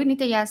นิ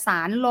ตยสา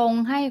รลง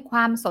ให้คว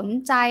ามสน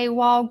ใจ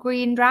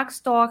Walgreens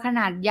Drugstore ข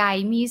นาดใหญ่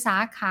มีสา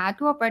ขา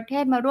ทั่วประเท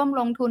ศมาร่วม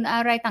ลงทุนอะ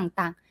ไร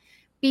ต่าง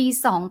ๆปี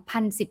 2014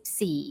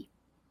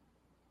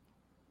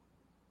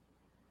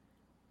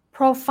 โป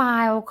รไฟ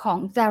ล์ของ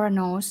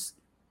Theranos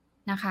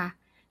นะคะ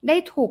ได้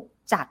ถูก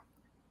จัด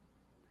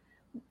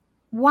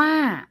ว่า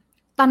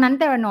ตอนนั้น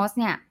Theranos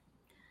เนี่ย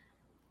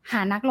ห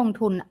านักลง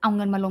ทุนเอาเ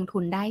งินมาลงทุ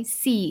นได้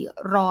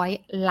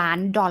$400 ล้าน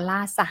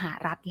สห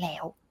รัฐแล้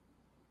ว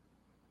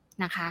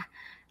นะคะ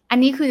อัน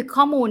นี้คือ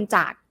ข้อมูลจ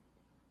าก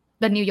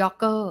The New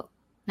Yorker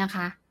นะค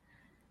ะ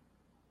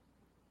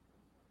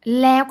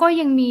แล้วก็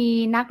ยังมี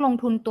นักลง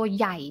ทุนตัว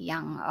ใหญ่อย่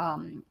าง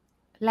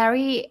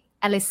Larry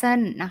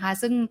Ellison นะคะ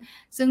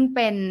ซึ่งเ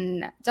ป็น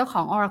เจ้าข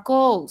อง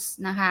Oracle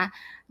นะคะ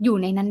อยู่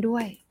ในนั้นด้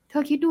วยเธ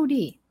อคิดดู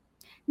ดิ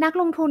นัก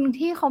ลงทุน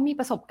ที่เขามี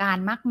ประสบการ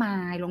ณ์มากมา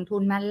ยลงทุ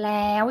นมาแ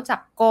ล้วจั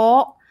บโก๊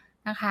ะ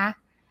นะคะ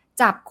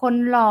จับคน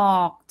หลอ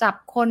กจับ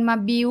คนมา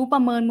บิ้วปร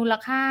ะเมินมูล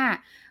ค่า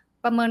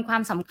ประเมินควา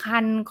มสำคั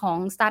ญของ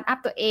สตาร์ทอัพ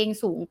ตัวเอง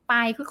สูงไป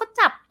คือเขา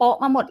จับโป๊ะ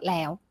มาหมดแ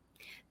ล้ว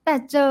แต่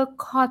เจอ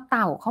คอเ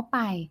ต่าเข้าไป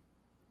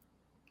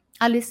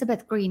อลิซาเบ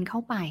ธกรีนเข้า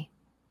ไป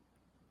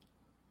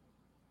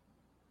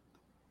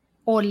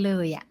โอนเล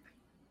ย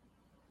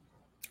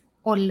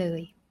โอนเล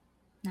ย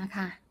นะค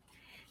ะ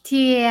เ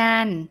ที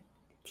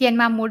ยน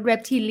มามูดเร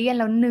ปทิเลียน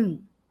แล้ว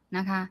1น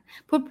ะคะ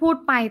พูด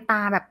ไปต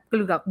าแบบเก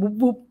ลือก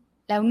บุบ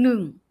แล้ว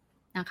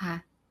1นะคะ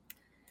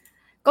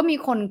ก็มี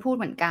คนพูด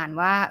เหมือนกัน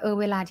ว่า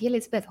เวลาที่อ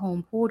ลิซาเบธโฮม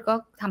พูดก็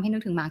ทำให้นึ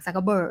กถึงมาร์ค ซักเค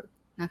อร์เบิร์ก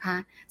นะคะ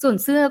ส่วน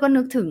เสื้อก็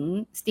นึกถึง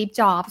สตีฟ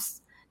จ็อบส์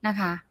นะ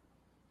คะ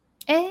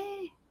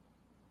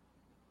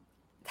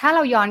ถ้าเร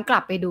าย้อนกลั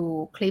บไปดู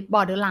คลิป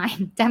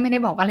Borderline จะไม่ได้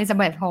บอกว่า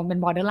Elizabeth Holmes เป็น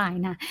Borderline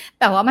นะ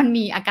แต่ว่ามัน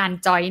มีอาการ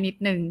จอยนิด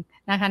นึง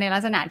นะคะในลั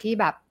กษณะที่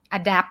แบบ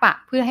adapt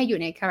เพื่อให้อยู่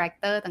ในคาแรค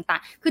เตอร์ต่า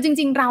งๆคือจ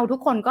ริงๆเราทุก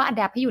คนก็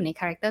adapt ให้อยู่ใน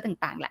คาแรคเตอร์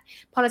ต่างๆแหละ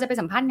พอเราจะไป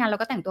สัมภาษณ์งานเรา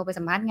ก็แต่งตัวไป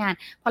สัมภาษณ์งาน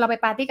พอเราไป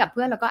ปาร์ตี้กับเ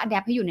พื่อนเราก็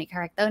adapt ให้อยู่ในคา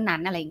แรคเตอร์นั้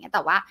นอะไรอย่างเงี้ยแ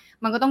ต่ว่า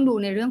มันก็ต้องดู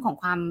ในเรื่องของ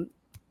ความ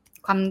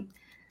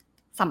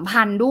สัม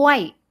พันธ์ด้วย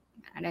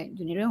อ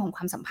ยู่ในเรื่องของค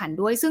วามสัมพันธ์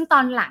ด้วยซึ่งตอ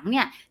นหลังเ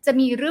นี่ยจะ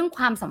มีเรื่องค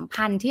วามสัม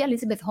พันธ์ที่อลิ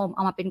ซาเบธโฮมเอ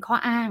ามาเป็นข้อ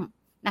อ้าง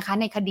นะคะ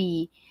ในคดี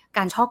ก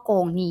ารฉ้อโก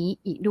งนี้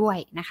อีกด้วย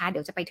นะคะเดี๋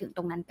ยวจะไปถึงต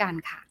รงนั้นกัน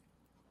ค่ะ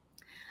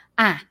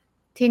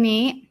ที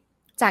นี้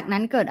จากนั้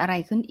นเกิดอะไร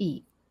ขึ้นอีก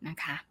นะ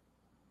คะ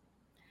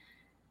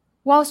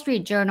Wall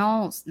Street Journal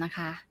นะค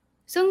ะ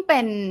ซึ่งเป็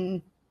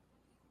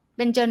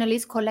น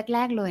journalist คนแร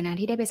กๆเลยนะ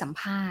ที่ได้ไปสัม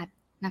ภาษณ์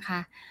นะคะ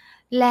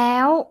แล้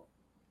ว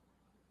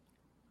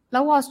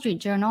Wall Street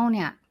Journal เ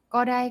นี่ยก็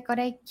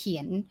ได้เขี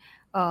ยน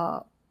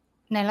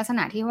ในลักษณ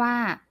ะที่ว่า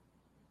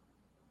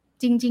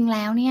จริงๆแ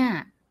ล้วเนี่ย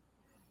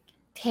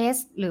เทส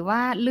หรือว่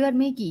าเลือด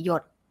ไม่กี่หย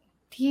ด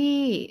ที่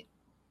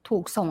ถู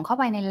กส่งเข้า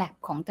ไปใน lab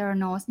ของ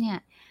Theranos เนี่ย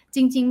จ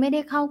ริงๆไม่ไ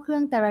ด้เข้าเครื่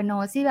อง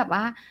Theranos ที่แบบ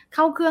ว่าเ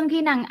ข้าเครื่อง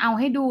ที่นางเอา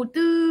ให้ดู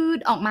ตืด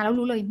ออกมาแล้ว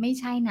รู้เลยไม่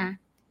ใช่นะ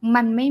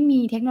มันไม่มี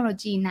เทคโนโล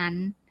ยีนั้น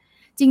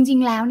จริง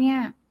ๆแล้วเนี่ย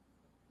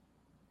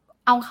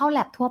เอาเข้า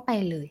lab ทั่วไป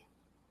เลย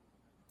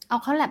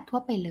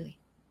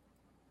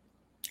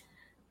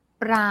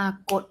ปรา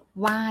กฏ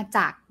ว่าจ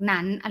าก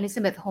นั้นอลิซ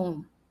าเบธโฮม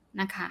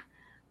นะคะ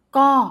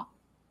ก็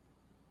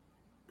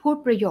พูด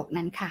ประโยค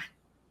นั้นค่ะ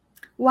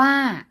ว่า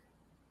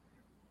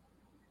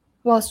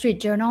Wall Street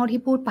Journal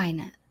ที่พูดไป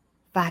น่ะ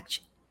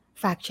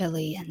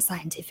factually and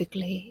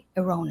scientifically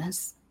erroneous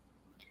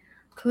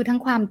คือทั้ง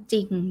ความจ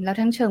ริงแล้ว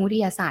ทั้งเชิงวิท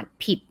ยาศาสตร์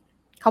ผิด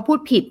เขาพูด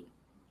ผิด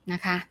นะ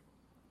คะ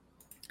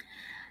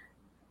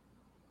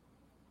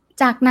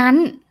จากนั้น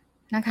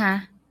นะคะ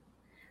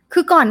คื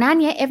อก่อนหน้า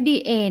นี้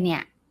FDA เนี่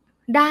ย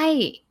ไ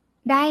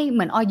ด้เห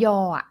มือนอย.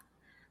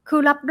คื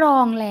อรับรอ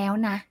งแล้ว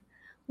นะ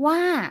ว่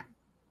า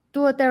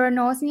ตัว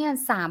Theranos เนี่ย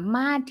สาม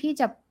ารถที่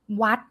จะ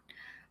วัด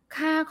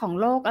ค่าของ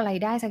โรคอะไร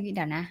ได้สักเ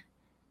ดี๋ยวนะ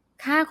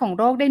ค่าของ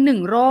โรคได้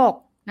1โรค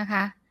นะค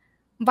ะ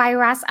ไว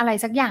รัสอะไร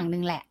สักอย่างหนึ่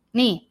งแหละ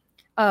นี่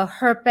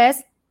herpes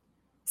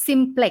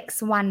simplex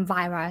 1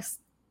 virus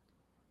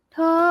เธ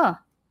อ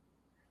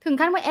ถึง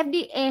ขั้นว่า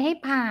FDA ให้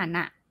ผ่านอ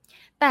ะ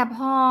แต่พ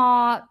อ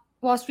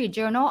Wall Street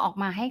Journal ออก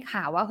มาให้ข่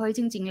าวว่าเฮ้ยจ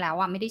ริงๆแล้ว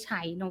อะไม่ได้ใ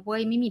ช้นะเว้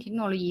ยไม่มีเทคโ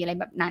นโลยีอะไร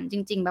แบบนั้นจ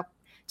ริงๆแบบ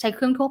ใช้เค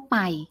รื่องทั่วไป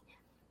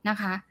นะ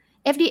คะ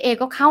FDA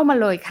ก็เข้ามา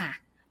เลยค่ะ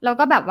แล้ว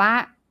ก็แบบว่า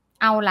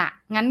เอาล่ะ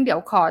งั้นเดี๋ยว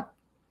ข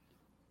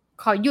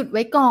อหยุดไ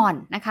ว้ก่อน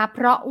นะคะเพ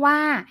ราะว่า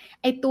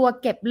ไอตัว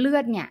เก็บเลือ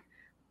ดเนี่ย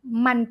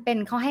มันเป็น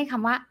เขาให้ค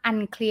ำว่า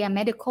unclear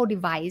medical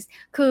device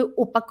คือ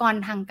อุปกร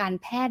ณ์ทางการ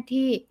แพทย์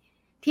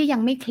ที่ยั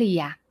งไม่เคลีย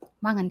ร์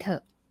ว่างั้นเถอ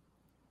ะ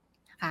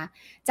นะคะ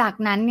จาก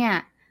นั้นเนี่ย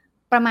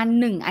ประมาณ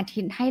1 อา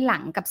ทิตย์ให้หลั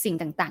งกับสิ่ง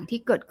ต่างๆที่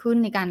เกิดขึ้น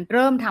ในการเ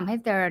ริ่มทำให้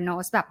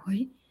Theranos แบบเฮ้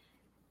ย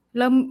เ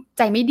ริ่มใ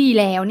จไม่ดี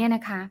แล้วเนี่ยน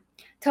ะคะ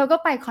เธอก็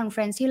ไปคอนเฟ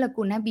รนซ์ที่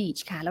Laguna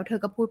Beach ค่ะแล้วเธอ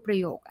ก็พูดประ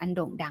โยคอันโ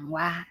ด่งดัง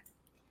ว่า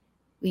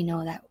we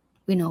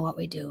know what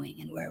we're doing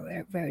and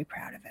we're very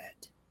proud of it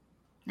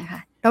นะคะ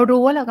เรา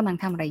รู้ว่าเรากำลัง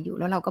ทำอะไรอยู่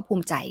แล้วเราก็ภู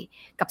มิใจ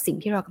กับสิ่ง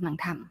ที่เรากำลัง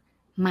ท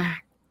ำมา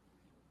ก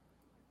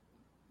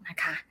นะ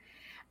คะ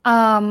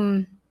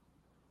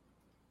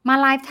มา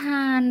ไลฟ์ท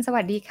านส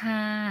วัสดีค่ะ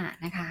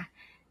นะคะ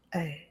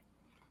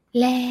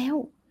แล้ว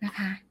นะค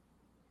ะ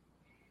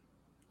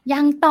ยั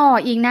งต่อ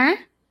อีกนะ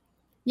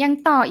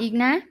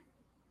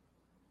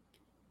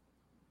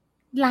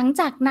หลัง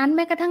จากนั้นแ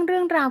ม้กระทั่งเรื่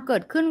องราวเกิ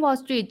ดขึ้น Wall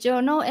Street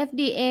Journal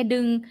FDA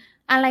ดึง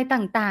อะไร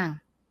ต่าง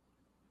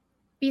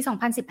ๆปี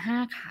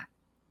 2015 ค่ะ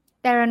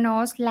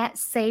Theranos และ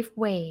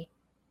Safeway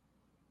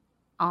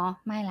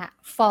ไม่ละ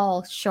Fall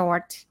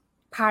Short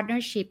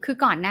Partnership คือ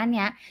ก่อนหน้า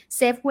นี้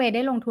Safeway ไ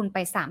ด้ลงทุนไป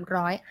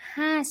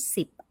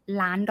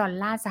$350 ล้าน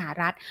สห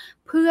รัฐ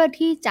เพื่อ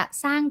ที่จะ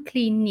สร้างค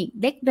ลินิก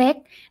เล็ก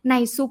ๆใน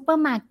ซูเปอ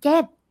ร์มาร์เก็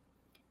ต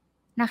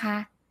นะคะ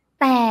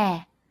แต่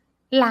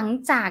หลัง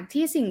จาก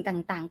ที่สิ่ง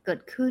ต่างๆเกิ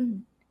ดขึ้น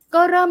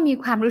ก็เริ่มมี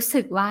ความรู้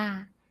สึกว่า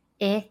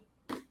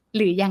ห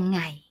รือยังไง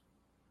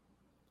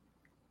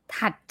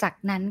ถัดจาก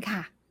นั้นค่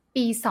ะ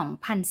ปี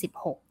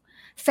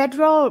 2016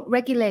 Federal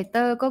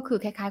Regulator ก็คือ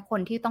คล้ายๆค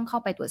นที่ต้องเข้า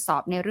ไปตรวจสอ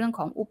บในเรื่องข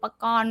องอุป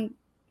กรณ์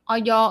อ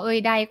ย.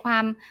ใดค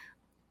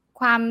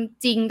วาม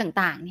จริง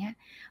ต่างๆเนี่ย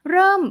เ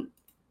ริ่ม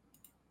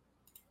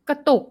กระ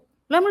ตุก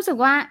เริ่มรู้สึก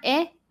ว่า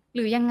ห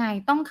รือยังไง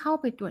ต้องเข้า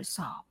ไปตรวจส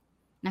อบ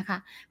นะคะ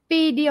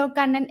ปีเดียว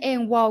กันนั่นเอง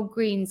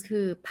Walgreens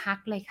คือพัก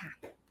เลยค่ะ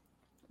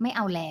ไม่เ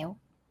อาแล้ว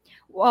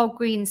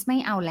Walgreens ไม่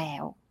เอาแล้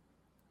ว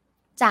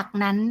จาก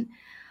นั้น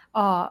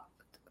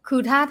คื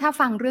อถ้า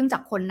ฟังเรื่องจา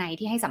กคนไหน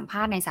ที่ให้สัมภ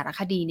าษณ์ในสาร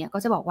คดีเนี่ยก็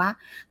จะบอกว่า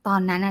ตอ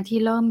นนั้นนะที่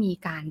เริ่มมี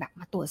การแบบ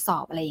มาตรวจสอ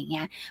บอะไรอย่างเ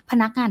งี้ยพ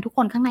นักงานทุกค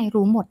นข้างใน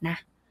รู้หมดนะ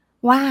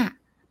ว่า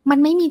มัน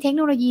ไม่มีเทคโ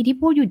นโลยีที่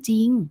พูดอยู่จ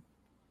ริง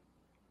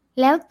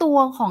แล้วตัว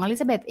ของอลิ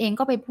ซาเบธเอง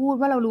ก็ไปพูด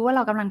ว่าเรารู้ว่าเร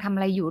ากำลังทำอ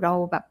ะไรอยู่เ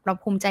รา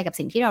ภูมิใจกับ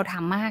สิ่งที่เราท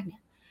ำมากเนี่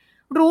ย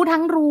รู้ทั้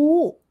งรู้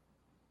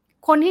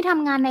คนที่ท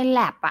ำงานในแล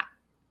บอะ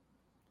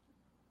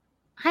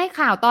ให้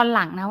ข่าวตอนห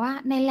ลังนะว่า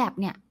ในแลบ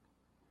เนี่ย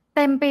เ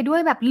ต็มไปด้วย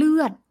แบบเลื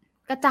อด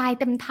กระจาย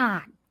เต็มถา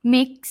ด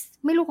มิกซ์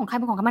ไม่รู้ของใครเ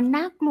ป็นของใครมัน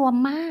น่ากลัว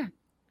มาก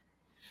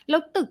แล้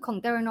วตึกของ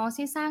Theranos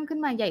ที่สร้างขึ้น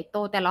มาใหญ่โต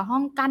แต่ละห้อ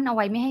งกั้นเอาไ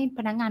ว้ไม่ให้พ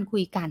นักงานคุ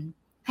ยกัน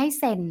ให้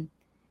เซ็น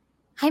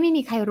ให้ไม่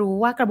มีใครรู้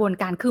ว่ากระบวน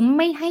การคือไ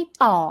ม่ให้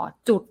ต่อ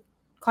จุด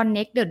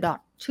connect the dot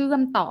เชื่อ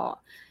มต่อ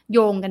โย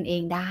งกันเอ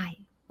งได้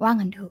ว่า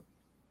งั้นเถอะ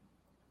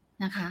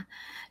นะคะ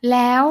แ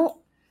ล้ว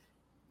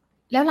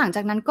หลังจ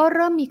ากนั้นก็เ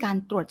ริ่มมีการ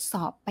ตรวจส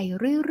อบไป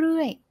เ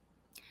รื่อย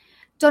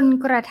ๆจน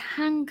กระ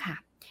ทั่งค่ะ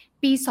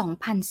ปี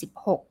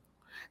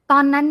 2016 ตอ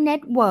นนั้น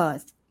net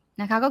worth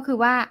นะคะก็คือ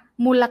ว่า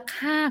มูล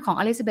ค่าของ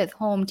Elizabeth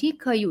Holmes ที่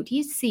เคยอยู่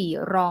ที่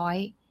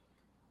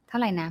400เท่า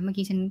ไหร่นะเมื่อ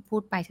กี้ฉันพู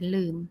ดไปฉัน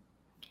ลืม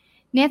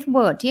net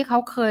worth ที่เขา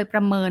เคยปร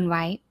ะเมินไ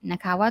ว้นะ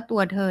คะว่าตั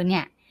วเธอเนี่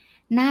ย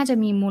น่าจะ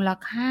มีมูล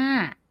ค่า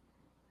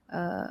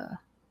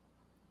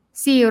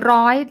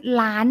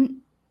400 ล้าน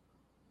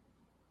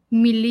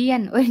มิลเลีย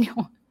น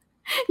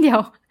เดี๋ยว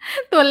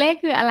ตัวเลข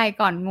คืออะไร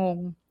ก่อนงง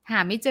หา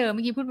ไม่เจอเ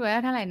มื่อกี้พูดไปว่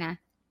าเท่าไหร่นะ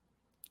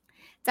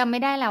จำไม่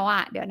ได้แล้วอ่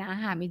ะเดี๋ยวนะ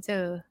หาไม่เจ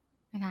อ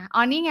นะคะ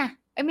นี่ไง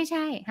ไม่ใ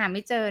ช่หาไ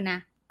ม่เจอนะ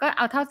ก็เ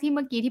อาเท่าที่เ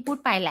มื่อกี้ที่พูด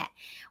ไปแหละ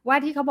ว่า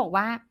ที่เขาบอก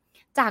ว่า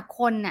จาก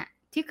คนน่ะ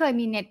ที่เคย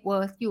มี net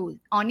worth อยู่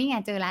นี่ไง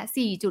เจอละ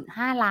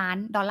 4.5 ล้าน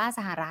ดอลลาร์ส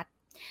หรัฐ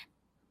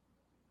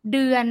เ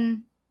ดือน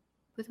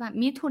พฤษภาคม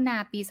มิถุนา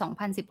ปี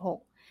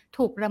 2016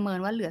ถูกประเมิน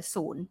ว่าเหลือ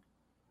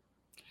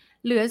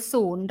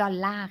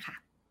$0ค่ะ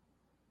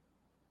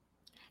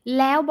แ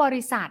ล้วบ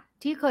ริษัท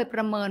ที่เคยป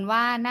ระเมินว่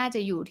าน่าจ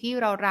ะอยู่ที่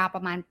ราวๆป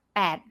ระมาณ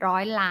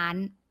$800 ล้าน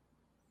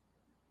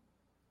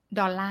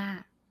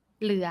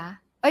เหลือ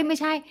ไม่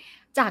ใช่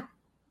จาก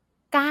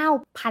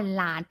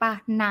 9,000 ล้านป่ะ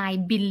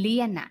9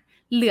 billion น่ะ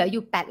เหลืออ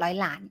ยู่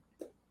800 ล้าน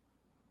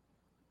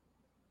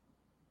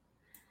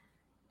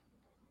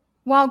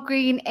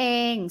Walgreen เอ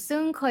งซึ่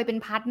งเคยเป็น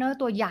พาร์ทเนอร์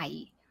ตัวใหญ่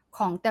ข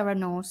อง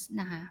Theranos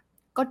นะคะ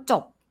ก็จ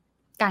บ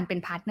การเป็น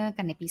พาร์ทเนอร์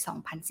กันในปี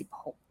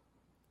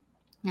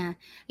 2016นะ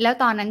แล้ว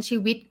ตอนนั้นชี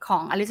วิตขอ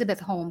ง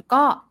Elizabeth Holmes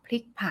ก็พลิ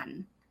กผัน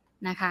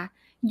นะคะ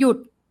หยุด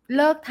เ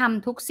ลิกท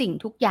ำทุกสิ่ง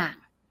ทุกอย่าง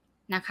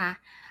นะคะ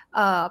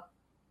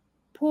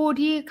ผู้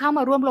ที่เข้าม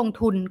าร่วมลง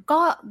ทุน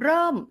ก็เ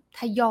ริ่ม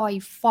ทยอย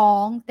ฟ้อ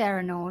ง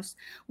Theranos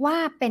ว่า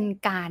เป็น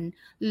การ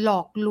หล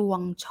อกลวง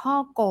ช่อ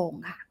โกง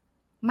ค่ะ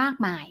มาก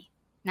มาย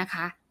นะค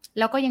ะ แ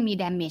ล้วก็ยังมี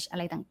damage อะ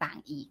ไรต่าง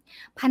ๆอีก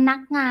พนัก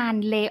งาน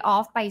lay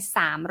off ไป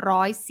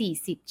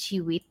340ชี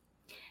วิต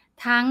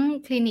ทั้ง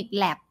คลินิก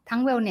แลบทั้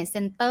ง wellness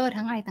center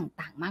ทั้งอะไร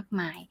ต่างๆมาก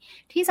มาย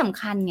ที่สำ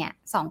คัญเนี่ย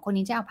2คน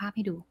นี้จะเอาภาพใ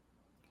ห้ดู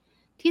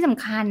ที่ส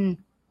ำคัญ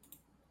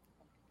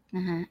น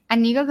ะคะอัน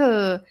นี้ก็คือ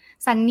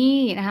ซัน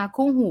นี่นะคะ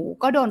คู่หู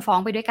ก็โดนฟ้อง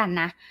ไปด้วยกัน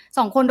นะ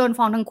2คนโดน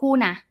ฟ้องทั้งคู่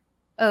นะ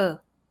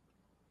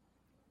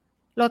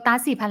โลตั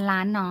ส 4,000 ล้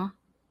านเนาะ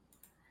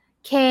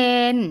เค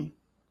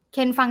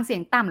นฟังเสีย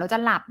งต่ำแล้วจะ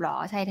หลับหรอ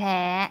ชายแท้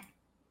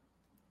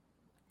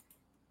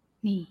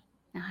นี่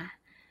นะคะ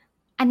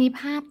อันนี้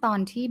ภาพตอน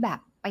ที่แบบ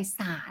ไปศ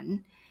าล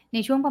ใน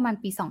ช่วงประมาณ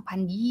ปี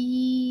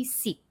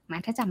2020มั้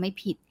ยถ้าจำไม่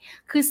ผิด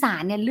คือศา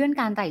ลเนี่ยเลื่อน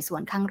การไต่สว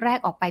นครั้งแรก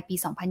ออกไปปี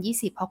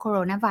2020เพราะโคโร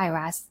นาไว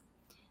รัส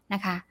น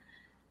ะคะ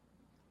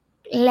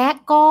และ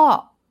ก็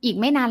อีก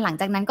ไม่นานหลัง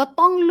จากนั้นก็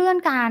ต้องเลื่อน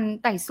การ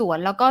ไต่สวน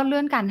แล้วก็เลื่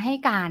อนการให้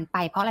การไป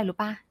เพราะอะไรรู้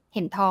ป่ะเ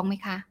ห็นท้องไหม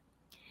คะ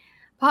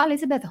เพราะอลิ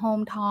ซาเบธโฮม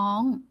ท้อ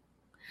ง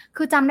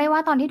คือจำได้ว่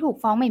าตอนที่ถูก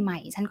ฟ้องใหม่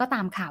ๆฉันก็ต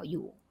ามข่าวอ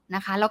ยู่น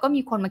ะคะแล้วก็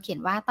มีคนมาเขียน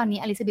ว่าตอนนี้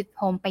อลิซาเบธโ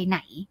ฮมไปไหน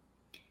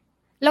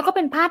แล้วก็เ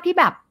ป็นภาพที่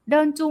แบบเดิ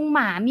นจูงหม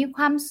ามีค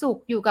วามสุข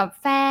อยู่กับ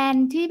แฟน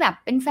ที่แบบ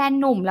เป็นแฟน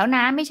หนุ่มแล้วน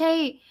ะไม่ใ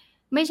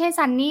ช่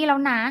ซันนี่แล้ว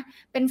นะ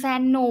เป็นแฟ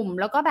นหนุ่ม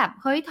แล้วก็แบบ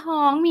เฮ้ยท้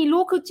องมีลู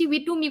กคือชีวิ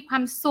ตดูมีควา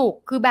มสุข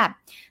คือแบบ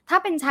ถ้า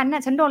เป็นฉันน่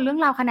ะฉันโดนเรื่อง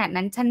ราวขนาด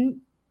นั้นฉัน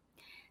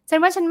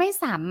ว่าฉันไม่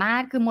สามาร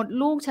ถคือมด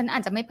ลูกฉันอา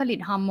จจะไม่ผลิต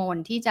ฮอร์โมน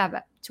ที่จะแบ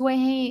บช่วย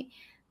ให้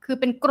คือ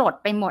เป็นกรด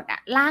ไปหมดอะ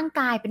ร่าง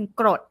กายเป็น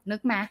กรดนึ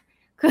กไหม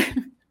คือ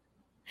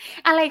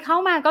อะไรเข้า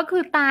มาก็คื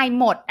อตาย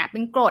หมดอะเป็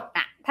นกรดอ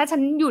ะถ้าฉั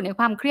นอยู่ในค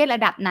วามเครียดร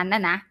ะดับนั้นน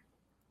ะ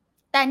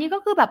แต่นี่ก็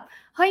คือแบบ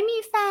เฮ้ยมี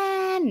แฟ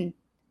น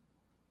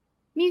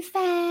เ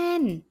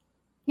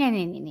นี่ย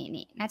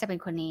น่าจะเป็น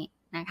คนนี้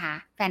นะคะ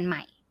แฟนให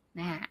ม่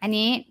นะคะอัน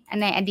นี้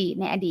ในอดี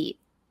ต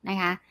นะ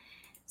คะ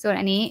ส่วน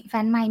อันนี้แฟ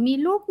นใหม่มี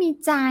ลูกมี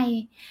ใจ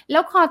แล้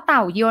วคอเต่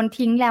าโยน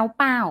ทิ้งแล้ว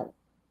เปล่า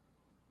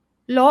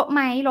โละไหม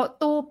โละ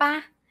ตู้ปะ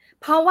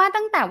เพราะว่า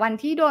ตั้งแต่วัน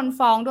ที่โดน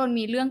ฟ้องโดน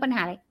มีเรื่องปัญห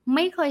าอะไรไ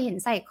ม่เคยเห็น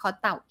ใส่คอ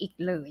เต่าอีก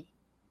เลย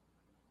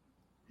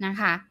นะ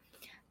คะ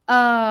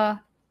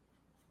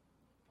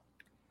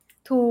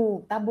ถูก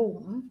ตาบุ๋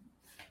ม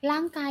ร่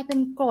างกายเป็น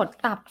กรด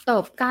ตับเติ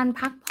บการ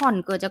พักผ่อน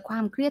เกิดจากควา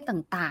มเครียด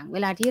ต่างๆเว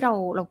ลาที่เรา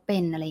เป็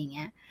นอะไรอย่างเ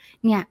งี้ย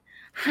เนี่ย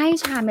ให้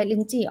ชาเม็ดลิ้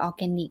นจี่ออร์แ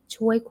กนิก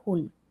ช่วยคุณ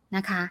น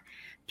ะคะ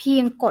เพีย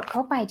งกดเข้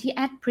าไปที่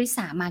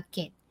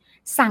@prissamarket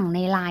สั่งใน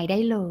LINE ได้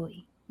เลย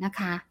นะค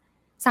ะ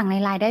สั่งใน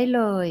LINE ได้เ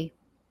ลย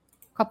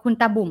ขอบคุณ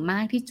ตาบุ๋มมา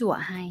กที่จั่ว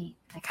ให้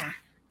นะคะ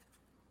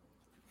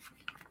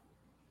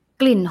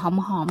กลิ่นห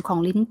อมๆของ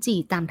ลิ้นจี่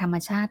ตามธรรม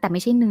ชาติแต่ไ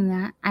ม่ใช่เนื้อ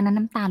อันนั้น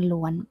น้ำตาล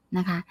ล้วนน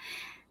ะคะ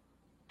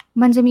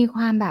มันจะมีค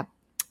วามแบบ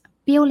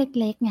เปรี้ยวเ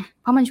ล็กๆไง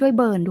เพราะมันช่วยเ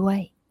บิร์นด้วย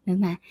นึก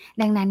ไหม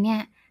ดังนั้นเนี่ย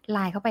ไล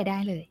น์เข้าไปได้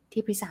เลย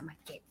ที่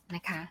Prissamarket น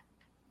ะคะ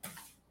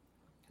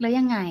แล้ว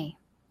ยังไง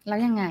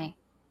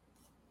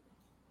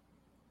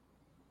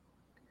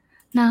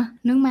นะ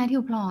นึกไหมทิ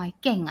วพลอย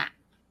เก่งอ่ะ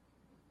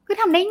คือ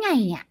ทำได้ไง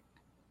อ่ะ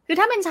คือ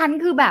ถ้าเป็นฉัน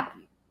คือแบบ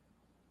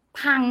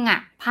พั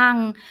ง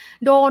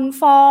โดน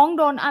ฟ้อง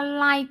โดนอะ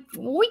ไร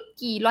อุ้ย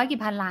กี่ร้อย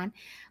กี่พันล้าน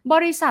บ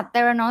ริษัท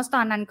Theranos ต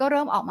อนนั้นก็เ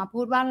ริ่มออกมาพู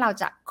ดว่าเรา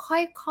จะ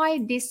ค่อย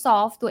ๆ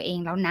dissolve ตัวเอง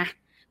แล้วนะ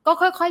ก็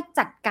ค่อยๆ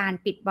จัดการ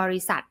ปิดบ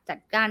ริษัทจัด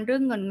การเรื่อ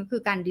งเงินก็คื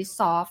อการ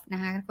dissolve น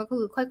ะคะก็คื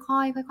อค่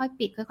อยๆ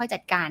ปิดค่อยๆจั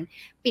ดการ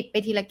ปิดไป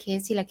ทีละเค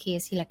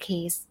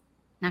ส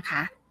นะค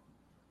ะ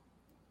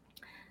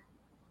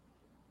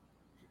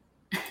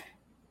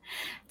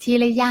ที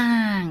ละอย่า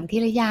ง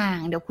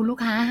เดี๋ยวคุณลูก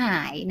ค้าหา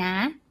ยนะ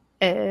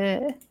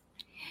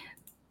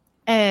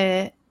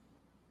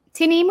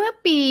ทีนี้เมื่อ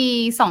ปี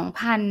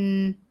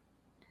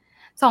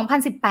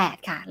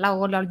2018ค่ะเร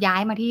าย้า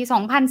ยมาที่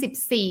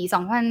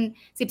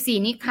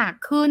2014นี่ขา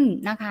ขึ้น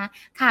นะคะ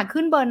ขา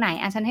ขึ้นเบอร์ไหน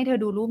ฉันให้เธอ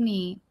ดูรูป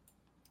นี้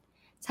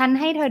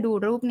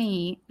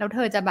แล้วเธ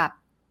อจะแบบ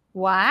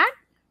what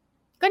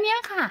ก็เนี้ย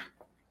ค่ะ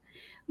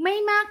ไม่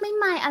มากไม่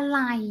มายอะไร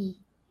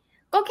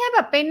ก็แค่แบ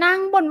บไปนั่ง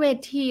บนเว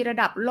ทีระ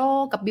ดับโล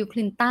กกับบิลค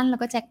ลินตันแล้ว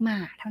ก็แจ็คหม่า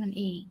เท่านั้น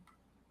เอง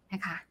น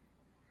ะคะ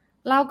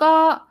แล้วก็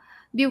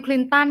บิลคลิ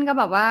นตันก็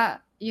แบบว่า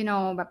you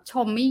know แบบช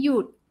มไม่หยุ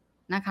ด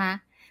นะคะ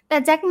แต่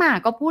แจ็คหม่า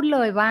ก็พูดเล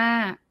ยว่า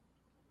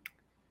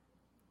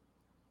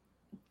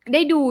ไ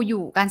ด้ดูอ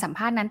ยู่การสัมภ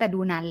าษณ์นั้นแต่ดู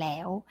นานแล้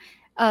ว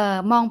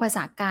มองภาษ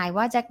ากาย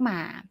ว่าแจ็คหม่า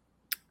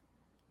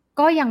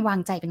ก็ยังวาง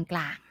ใจเป็นกล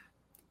าง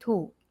ถู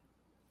ก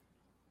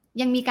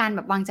ยังมีการแบ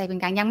บวางใจเป็น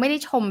กลางยังไม่ได้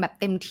ชมแบบ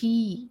เต็ม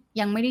ที่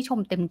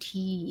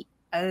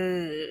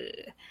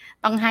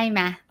ต้องให้ไห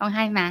ม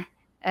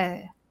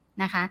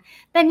นะคะ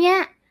แต่เนี้ย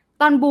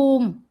ตอนบู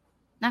ม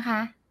นะคะ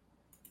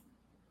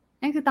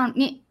นั่นคือตอน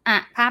นี้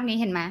ภาพนี้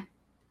เห็นไหม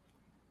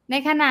ใน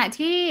ขณะ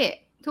ที่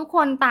ทุกค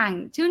นต่าง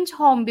ชื่นช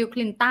มบิลค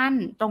ลินตัน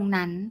ตรง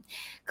นั้น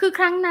คือค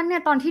รั้งนั้นเนี่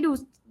ยตอนที่ดู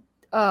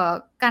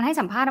การให้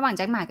สัมภาษณ์ระหว่างแ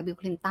จ็คหม่ากับบิล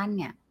คลินตัน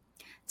เนี่ย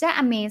จะ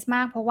amaze ม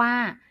ากเพราะว่า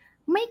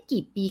ไม่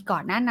กี่ปีก่อ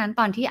นหน้านั้น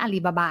ตอนที่อาลี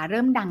บาบาเ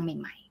ริ่มดังใ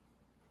หม่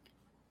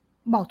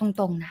ๆบอกตร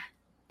งๆนะ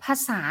ภา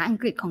ษาอัง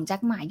กฤษของแจ็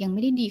คหม่ายังไ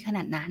ม่ได้ดีขน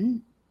าดนั้น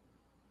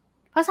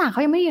ภาษาเขา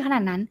ยังไม่ดีขนา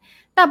ดนั้น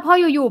แต่พอ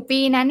อยู่ๆปี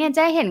นั้นเนี่ยเ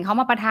จ๊เห็นเขา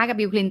มาปะทะกับ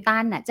บิลคลินตั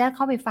นน่ะเจ๊เ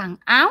ข้าไปฟัง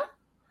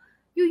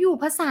อยู่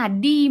ๆภาษา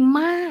ดี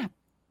มาก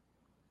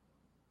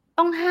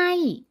ต้องให้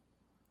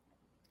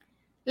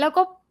แล้ว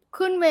ก็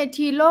ขึ้นเว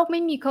ทีโลกไ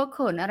ม่มีเคอะเ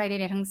ขินอะไรใ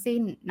ดๆทั้งสิ้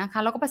นนะคะ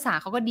แล้วก็ภาษา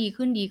เขาก็ดี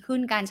ขึ้น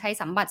การใช้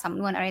สัมบัติสำ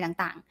นวนอะไร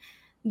ต่าง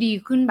ๆดี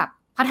ขึ้นแบบ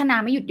พัฒนา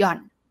ไม่หยุดหย่อน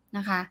น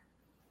ะคะ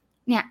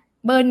เนี่ย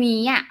เบอร์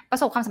นี้ประ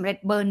สบความสำเร็จ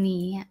เบอร์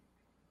นี้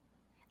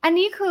อัน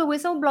นี้คือ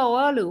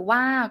whistleblower หรือว่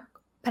า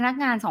พนัก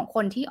งาน2ค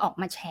นที่ออก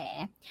มาแฉ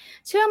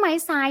เชื่อไหม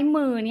ซ้าย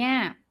มือเนี่ย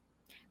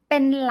เป็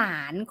นหล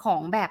านขอ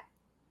งแบบ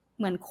เ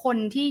หมือนคน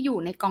ที่อยู่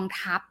ในกอง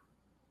ทัพ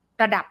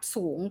ระดับ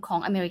สูงของ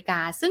อเมริกา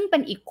ซึ่งเป็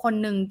นอีกคน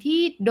หนึ่ง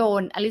ที่โด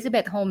นอลิซาเบ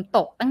ธโฮมต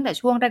กตั้งแต่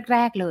ช่วงแร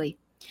กๆเลย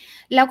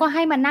แล้วก็ใ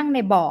ห้มานั่งใน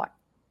บอร์ด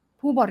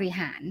ผู้บริห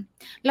าร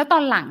แล้วตอ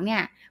นหลังเนี่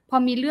ยพอ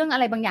มีเรื่องอะ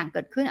ไรบางอย่างเ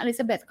กิดขึ้นอลิซ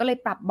าเบธก็เลย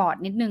ปรับบอร์ด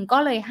นิดนึงก็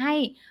เลยให้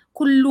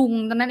คุณลุง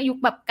ตอนนั้นอายุ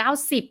แบบ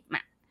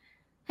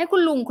90ให้คุ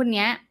ณลุงคน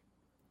นี้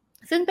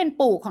ซึ่งเป็น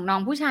ปู่ของน้อ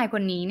งผู้ชายค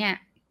นนี้เนี่ย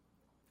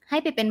ให้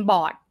ไปเป็นบ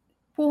อร์ด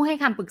ผู้ให้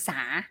คำปรึกษา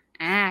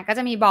ก็จ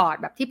ะมีบอร์ด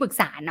แบบที่ปรึก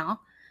ษาเนาะ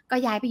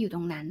ก็ย้ายไปอยู่ต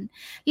รงนั้น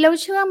แล้ว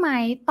เชื่อไหม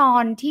ตอ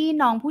นที่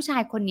น้องผู้ชา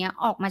ยคนนี้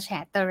ออกมาแฉ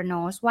เตอร์โน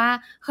สว่า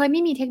เฮ้ยไ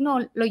ม่มีเทคโน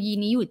โลยี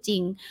นี้อยู่จริ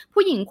ง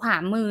ผู้หญิงขวา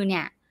มือเ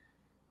นี่ย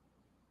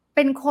เ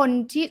ป็นคน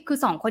ที่คือ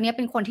2คนนี้เ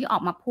ป็นคนที่ออ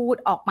กมาพูด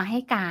ออกมาให้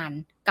การ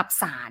กับ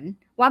ศาล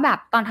ว่าแบบ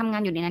ตอนทำงา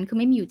นอยู่ในนั้นคือ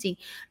ไม่มีอยู่จริง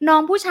น้อ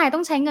งผู้ชายต้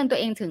องใช้เงินตัว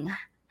เองถึง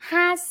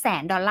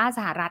$500,000 ส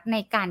หรัฐใน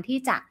การที่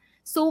จะ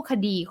สู้ค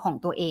ดีของ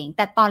ตัวเองแ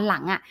ต่ตอนหลั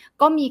ง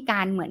ก็มีก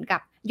ารเหมือนกั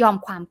บยอม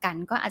ความกัน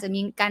ก็อาจจะมี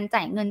การจ่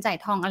ายเงินจ่าย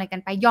ทองอะไรกั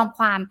นไปยอมค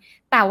วาม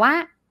แต่ว่า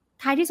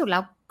ท้ายที่สุดแล้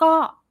วก็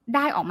ไ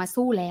ด้ออกมา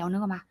สู้แล้วนึ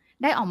กออกปะ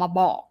ได้ออกมา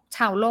บอกช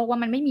าวโลกว่า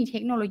มันไม่มีเท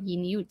คโนโลยี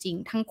นี้อยู่จริง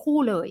ทั้งคู่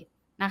เลย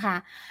นะคะ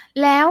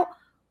แล้ว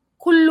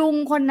คุณลุง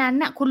คนนั้น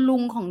คุณลุ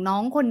งของน้อ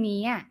งคน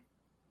นี้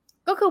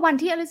ก็คือวัน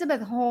ที่อลิซาเบ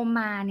ธโฮม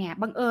มาเนี่ย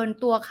บังเอิญ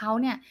ตัวเขา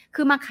เนี่ย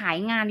คือมาขาย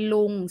งาน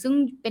ลุงซึ่ง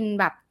เป็น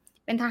แบบ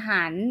เป็นทห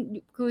าร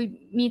คือ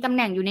มีตำแห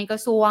น่งอยู่ในกร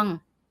ะทรวง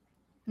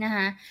นะค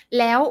ะ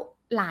แล้ว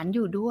หลานอ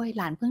ยู่ด้วย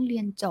หลานเพิ่งเรี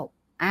ยนจบ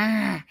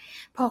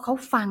พอเขา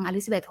ฟังอ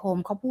ลิซาเบธโฮม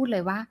เขาพูดเล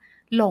ยว่า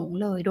หลง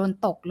เลยโดน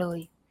ตกเลย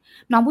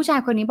น้องผู้ชาย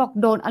คนนี้บอก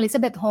โดนอลิซา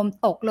เบธโฮม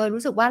ตกเลย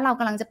รู้สึกว่าเรา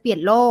กำลังจะเปลี่ยน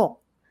โลก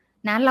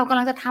นะเรากำ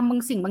ลังจะทำบา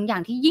งสิ่งบางอย่า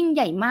งที่ยิ่งใ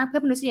หญ่มากเพื่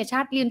อมนุษยชา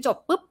ติเรียนจบ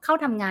ปุ๊บเข้า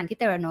ทำงานที่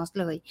เทราโนส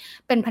เลย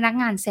เป็นพนัก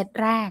งานเซต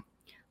แรก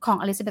ของ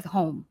อลิซาเบธโฮ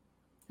ม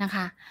นะค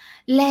ะ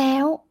แล้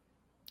ว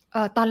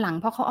ตอนหลัง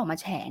พอเขาออกมา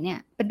แฉเนี่ย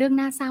เป็นเรื่อง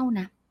น่าเศร้า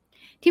นะ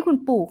ที่คุณ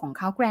ปู่ของเ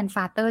ขา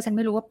grandfather ฉันไ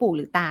ม่รู้ว่าปู่ห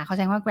รือตาเขาใ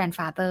ช้ว่า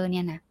grandfather เ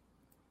นี่ยนะ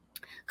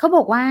เขาบ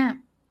อกว่า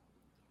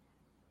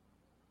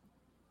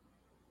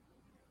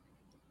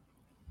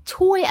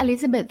ช่วยอลิ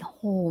ซาเบธโฮ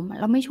ม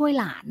แล้วไม่ช่วย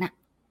หลาน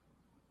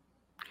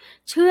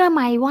เชื่อไห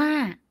มว่า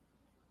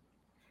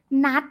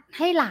นัดใ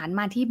ห้หลาน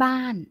มาที่บ้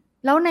าน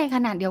แล้วในข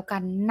ณะเดียวกั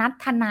นนัด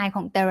ทนายข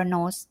องเทราโน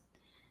ส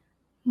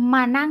ม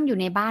านั่งอยู่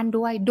ในบ้าน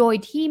ด้วยโดย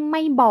ที่ไ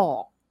ม่บอ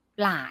ก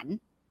หลาน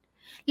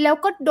แล้ว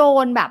ก็โด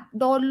นแบบ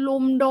โดนลุ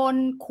มโดน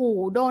ขู่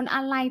โดนอ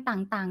ะไร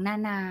ต่างๆนา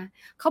นา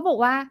เขาบอก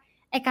ว่า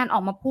ไอ้การอ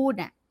อกมาพูด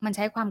มันใ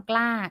ช้ความก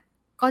ล้า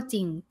ก็จ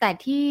ริงแต่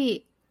ที่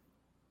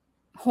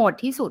โหด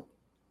ที่สุด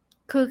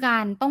คือกา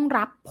รต้อง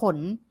รับผล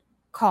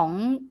ของ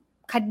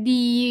ค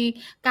ดี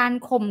การ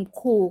ข่ม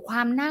ขู่คว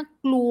ามน่า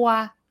กลัว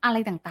อะไร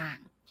ต่าง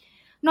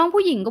ๆน้อง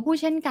ผู้หญิงก็พูด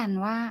เช่นกัน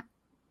ว่า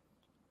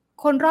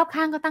คนรอบ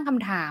ข้างก็ตั้งค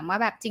ำถามว่า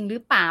แบบจริงหรื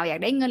อเปล่าอยาก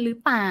ได้เงินหรือ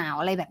เปล่า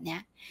อะไรแบบเนี้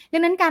ยดั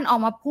งนั้นการออก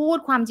มาพูด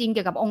ความจริงเ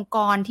กี่ยวกับองค์ก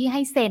รที่ใ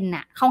ห้เซ็น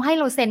เขาให้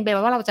เราเซ็นไป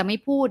ว่าเราจะไม่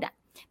พูด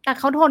แต่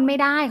เขาทนไม่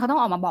ได้เขาต้อง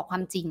ออกมาบอกควา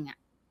มจริง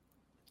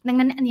ดัง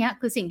นั้นอันนี้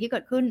คือสิ่งที่เกิ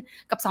ดขึ้น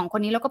กับ2ค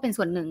นนี้แล้วก็เป็น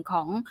ส่วนหนึ่ง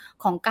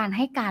ของการใ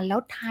ห้การแล้ว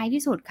ท้าย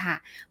ที่สุดค่ะ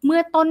เมื่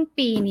อต้น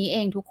ปีนี้เอ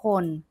งทุกค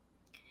น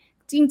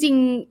จริง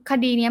ๆค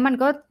ดีนี้มัน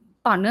ก็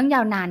ต่อเนื่องย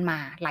าวนานมา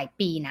หลาย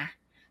ปีนะ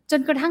จน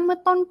กระทั่งเมื่อ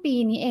ต้นปี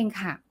นี้เอง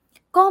ค่ะ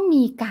ก็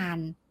มีการ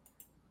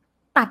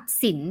ตัด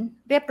สิน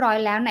เรียบร้อย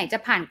แล้วไหนจะ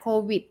ผ่านโค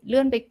วิดเลื่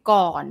อนไป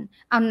ก่อน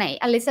เอาไหน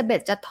อลิซาเบ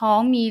ธจะท้อง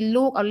มี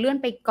ลูกเอาเลื่อน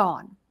ไปก่อ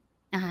น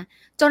นะคะ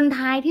จน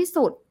ท้ายที่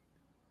สุด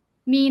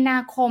มีนา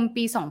คม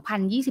ปี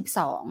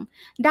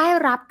2022ได้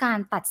รับการ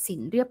ตัดสิน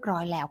เรียบร้อ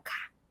ยแล้วค่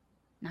ะ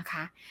นะค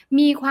ะ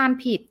มีความ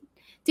ผิด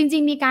จริ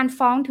งๆมีการ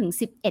ฟ้องถึง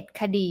11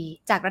คดี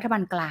จากรัฐบา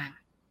ลกลาง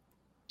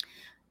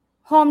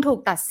โฮมถูก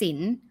ตัดสิน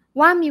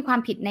ว่ามีความ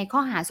ผิดในข้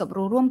อหาสม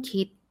รู้ร่วม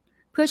คิด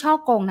เพื่อฉ้อ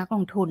โกงนักล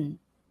งทุน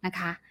นะค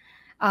ะ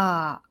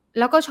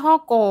แล้วก็ฉ้อ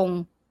โกง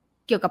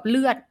เกี่ยวกับเ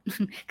ลือด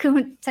คือ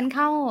ฉันเ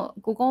ข้า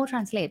Google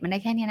Translate มันได้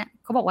แค่นี้นะ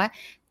เขาบอกว่า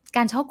ก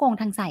ารฉ้อโกง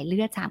ทางสายเลื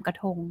อด3กระ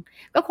ทง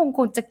ก็ค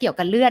งจะเกี่ยว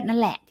กับเลือดนั่น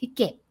แหละที่เ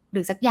ก็บห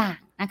รือสักอย่าง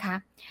นะคะ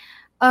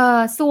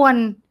ส่วน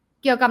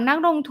เกี่ยวกับนัก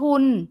ลงทุ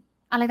น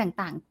อะไร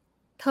ต่าง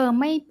ๆเธอ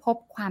ไม่พบ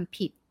ความ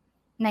ผิด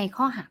ใน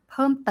ข้อหาเ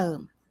พิ่มเติม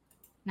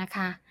นะค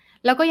ะ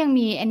แล้วก็ยัง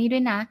มีอันนี้ด้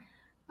วยนะ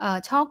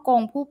ฉ้อโก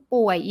งผู้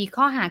ป่วยอีก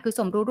ข้อหาคือส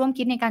มรู้ร่วม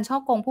คิดในการฉ้อ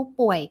โกงผู้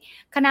ป่วย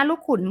คณะลูก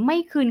ขุนไม่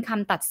คืนค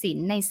ำตัดสิน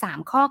ใน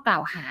3ข้อกล่า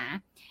วหา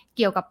เ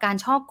กี่ยวกับการ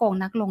ฉ้อโกง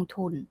นักลง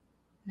ทุน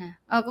นะ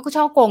ก็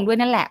ฉ้อโกงด้วย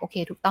นั่นแหละโอเค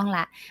ถูกต้องล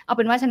ะเอาเ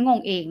ป็นว่าฉันงง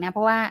เองนะเพ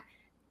ราะว่า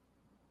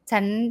ฉั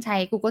นใช้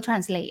Google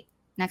Translate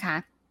นะคะ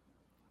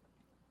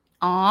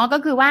ก็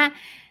คือว่า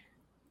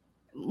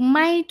ไ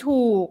ม่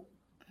ถูก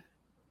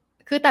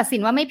คือตัดสิ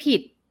นว่าไม่ผิ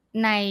ด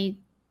ใน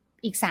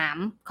อีก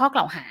3ข้อก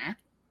ล่าวหา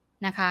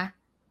นะคะ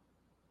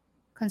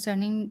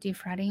concerning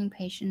defrauding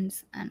patients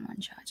and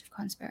one charge of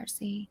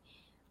conspiracy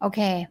โอเค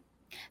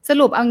ส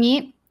รุปเอางี้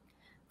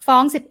ฟ้อ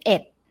ง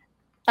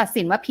11ตัด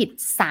สินว่าผิด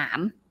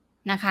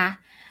3นะคะ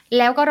แ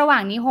ล้วก็ระหว่า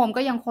งนี้โฮม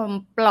ก็ยังคง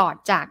ปลอด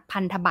จากพั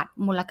นธบัตร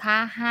มูลค่า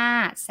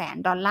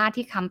$500,000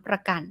ที่ค้ำปร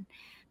ะกัน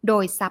โด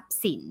ยทรัพย์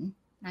สิน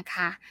นะค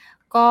ะ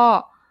ก็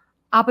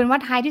เอาเป็นว่า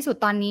ท้ายที่สุด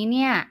ตอนนี้เ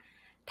นี่ย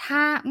ถ้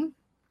า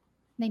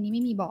ในนี้ไ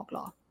ม่มีบอกหร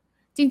อ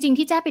จริงๆ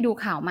ที่แจ้ไปดู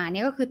ข่าวมาเ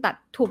นี่ยก็คือ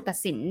ถูกตัด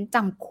สินจ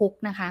ำคุก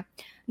นะคะ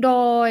โด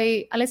ย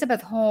อลิซาเบ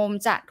ธโฮม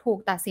จะถูก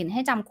ตัดสินใ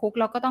ห้จำคุก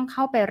แล้วก็ต้องเ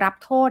ข้าไปรับ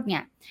โทษเนี่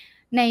ย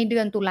ในเดื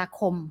อนตุลา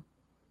คม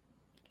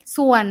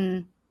ส่วน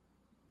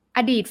อ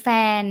ดีตแฟ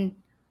น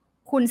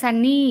คุณซัน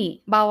นี่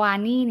บาวา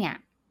นี่เนี่ย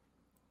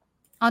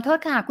โทษ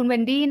ค่ะคุณเว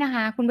นดี้นะค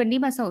ะคุณเวนดี้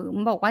มาเสริม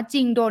บอกว่าจ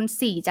ริงโดน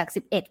4จาก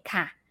11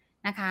ค่ะ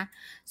นะคะ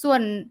ส่ว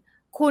น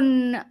คุณ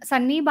ซั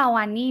นนี่บาว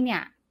านี่เนี่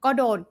ยก็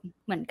โดน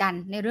เหมือนกัน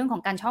ในเรื่องขอ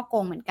งการฉ้อโก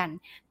งเหมือนกัน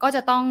ก็จ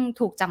ะต้อง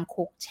ถูกจำ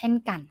คุกเช่น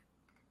กัน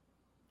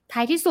ท้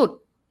ายที่สุด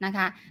นะค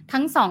ะ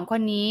ทั้งสองค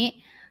นนี้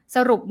ส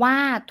รุปว่า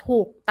ถู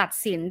กตัด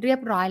สินเรีย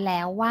บร้อยแล้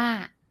วว่า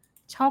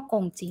ฉ้อโก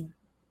งจริง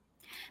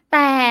แ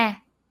ต่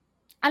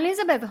อลิซ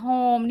าเบธโฮ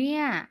มเ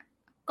นี่ย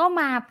ก็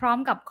มาพร้อม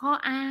กับข้อ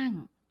อ้าง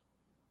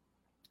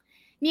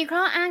มีข้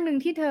ออ้างหนึ่ง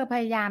ที่เธอพ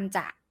ยายามจ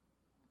ะ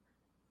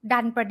ดั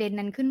นประเด็น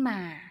นั้นขึ้นมา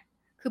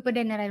คือประเ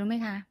ด็นอะไรรู้ไหม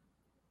คะ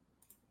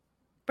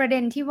ประเด็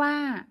นที่ว่า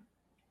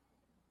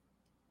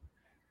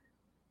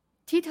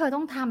ที่เธอต้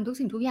องทำทุก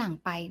สิ่งทุกอย่าง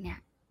ไปเนี่ย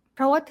เพ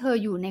ราะว่าเธอ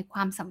อยู่ในคว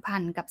ามสัมพั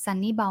นธ์กับซัน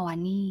นี่บาวา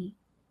นี่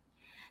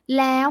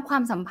แล้วควา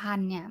มสัมพัน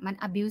ธ์เนี่ยมัน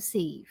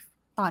abusive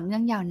ต่อเนื่อ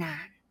งยาวนา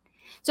น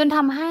จนท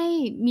ำให้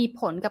มี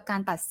ผลกับกา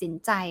รตัดสิน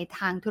ใจท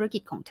างธุรกิ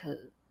จของเธอ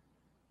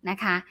นะ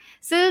คะ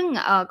ซึ่ง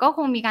ก็ค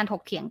งมีการถ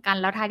กเถียงกัน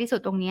แล้วท้ายที่สุด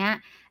ตรงเนี้ย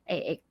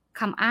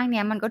คำอ้างเ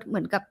นี้ยมันก็เห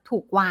มือนกับถู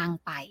กวาง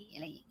ไปอะ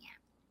ไรอย่างเงี้ย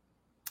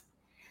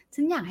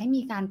ฉันอยากให้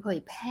มีการเผย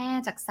แพร่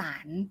จากศา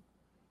ล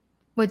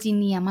เวอร์จิ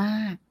เนียม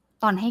าก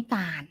ตอนให้ก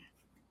าร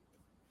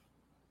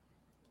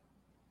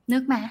นึ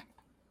กไหม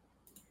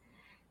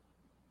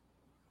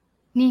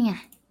นี่ไง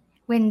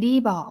เวนดี้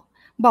บ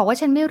อกว่า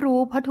ฉันไม่รู้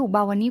เพราะถูกบ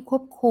าวานี่คว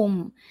บคุม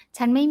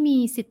ฉันไม่มี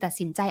สิทธิ์ตัด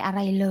สินใจอะไร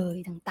เลย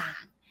ต่า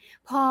ง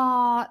ๆพอ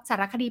สา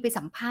รคดีไป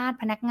สัมภาษณ์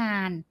พนักงา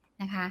น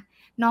นะคะ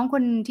น้องค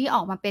นที่อ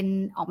อกม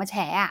าแฉ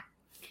อะ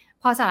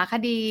พอสารค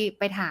ดี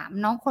ไปถาม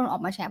น้องคนออ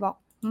กมาแฉบอก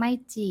ไม่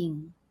จริง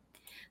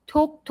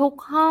ทุก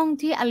ห้อง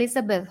ที่อลิซ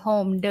าเบธโฮ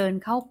มเดิน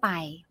เข้าไป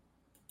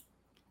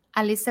อ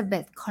ลิซาเบ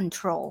ธคอนโท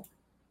รล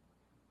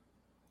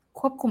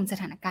ควบคุมส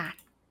ถานการ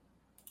ณ์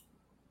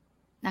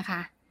นะคะ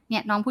เนี่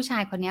ยน้องผู้ชา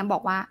ยคนนี้บอ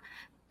กว่า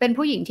เป็น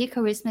ผู้หญิงที่ค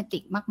าริสมาติ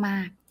กมา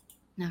ก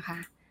ๆนะคะ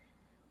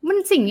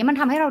สิ่งนี้มัน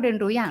ทำให้เราเรียน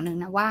รู้อย่างหนึ่ง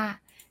นะว่า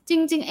จ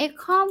ริงๆไอ้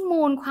ข้อ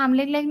มูลความเ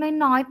ล็ก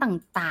ๆน้อยๆ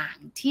ต่าง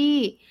ๆที่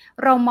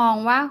เรามอง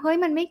ว่าเฮ้ย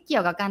มันไม่เกี่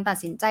ยวกับการตัด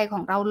สินใจขอ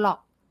งเราหรอก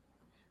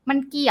มัน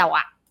เกี่ยวอ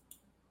ะ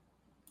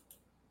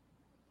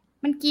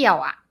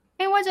ไ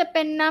ม่ว่าจะเ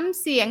ป็นน้ำ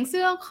เสียงเ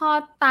สื้อคอ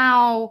เต่า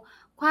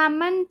ความ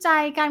มั่นใจ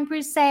การพ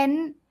รีเซน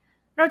ต์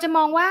เราจะม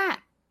องว่า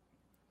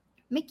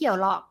ไม่เกี่ยว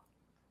หรอก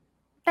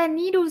แต่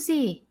นี่ดู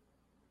สิ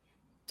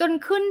จน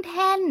ขึ้นแ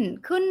ท่น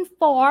ขึ้นฟ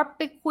อร์บไ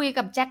ปคุย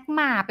กับแจ็คห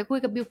ม่าไปคุย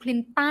กับบิลคลิ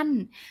นตัน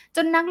จ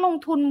นนักลง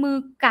ทุนมือ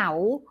เก๋า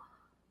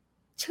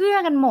เชื่อ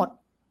กันหมด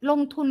ล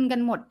งทุนกั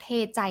นหมดเท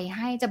ใจใ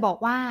ห้จะบอก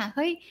ว่าเ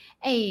ฮ้ย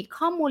ไอ้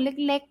ข้อมูลเ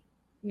ล็ก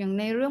ๆอย่าง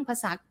ในเรื่องภา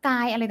ษากา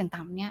ยอะไรต่า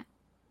งๆเนี่ย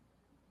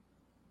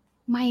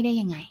ไม่ได้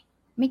ยังไง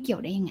ไม่เกี่ย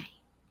วได้ยังไง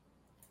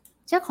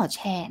เจ๊ขอแช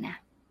ร์นะ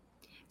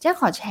เจ๊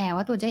ขอแชร์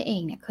ว่าตัวเจ๊เอ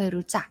งเนี่ยเคย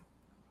รู้จัก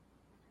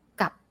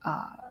กับ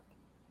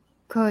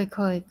เ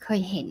คย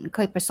เห็นเค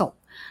ยประสบ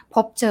พ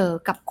บเจอ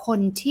กับคน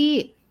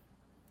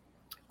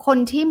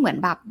ที่เหมือน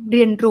แบบเ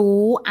รียนรู้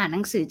อ่านห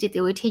นังสือจิต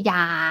วิทย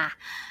า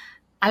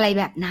อะไร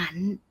แบบนั้น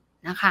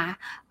นะคะ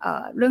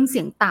เรื่องเสี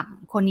ยงต่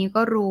ำคนนี้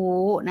ก็รู้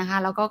นะคะ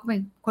แล้วก็เป็น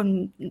คน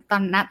ตอ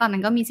นนั้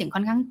นก็มีเสียงค่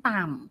อนข้าง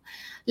ต่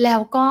ำแล้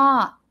วก็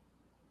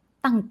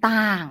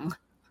ต่าง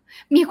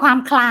ๆมีความ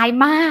คล้าย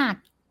มาก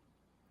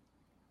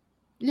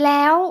แ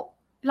ล้ว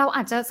เราอ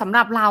าจจะสำห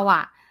รับเราอ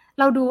ะ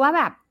เราดูว่าแ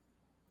บบ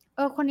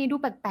คนนี้ดู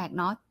แปลกๆ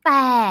เนาะแ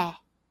ต่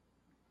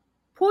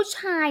ผู้ช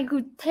ายคื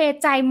อเท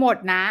ใจหมด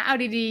นะเอา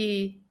ดี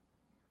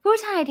ๆผู้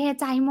ชายเท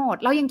ใจหมด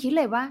เรายังคิด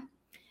เลยว่า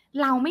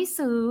เราไม่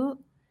ซื้อ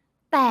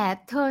แต่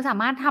เธอสา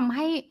มารถทำใ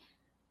ห้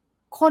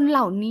คนเห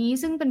ล่านี้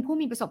ซึ่งเป็นผู้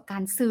มีประสบกา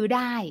รณ์ซื้อไ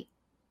ด้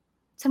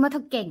ฉันว่าเธ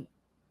อเก่ง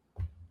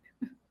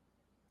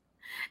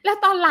แล้ว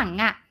ตอนหลัง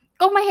อะ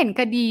ก็มาเห็น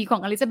คดีของ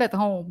อลิซาเบธ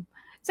โฮม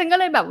ฉันก็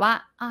เลยแบบว่า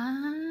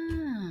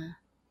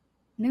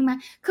นึกไหม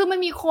คือมัน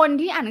มีคน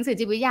ที่อ่านหนังสือ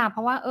จิตวิทยาเพร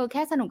าะว่าแ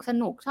ค่สนุก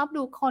ชอบ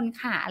ดูคน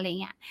ค่ะอะไร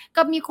เงี้ย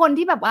กับมีคน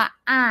ที่แบบว่า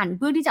อ่านเ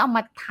พื่อที่จะเอาม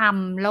าท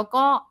ำแล้ว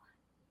ก็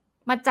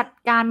มาจัด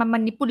การมา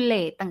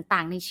manipulate ต่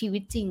างๆในชีวิ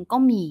ตจริงก็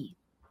มี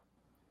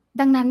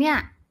ดังนั้นเนี่ย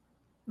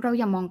เรา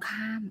อย่ามอง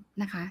ข้าม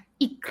นะคะ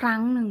อีกครั้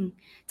งหนึ่ง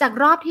จาก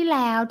รอบที่แ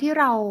ล้วที่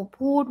เรา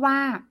พูดว่า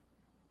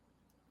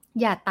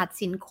อย่าตัด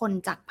สินคน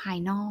จากภาย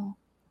นอก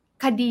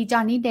คดีจอ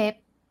ห์นนี่เดป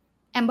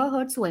แอมเบอร์เฮิ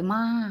ร์ดสวยม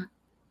าก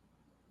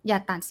อย่า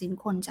ตัดสิน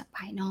คนจากภ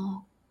ายนอก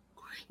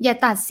อย่า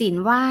ตัดสิน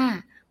ว่า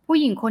ผ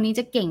ผู้หญิงคนนี้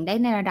จะเก่งได้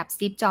ในระดับส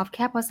ตีฟ จ็อบส์แ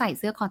ค่เพราะใส่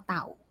เสื้อคอเต่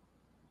า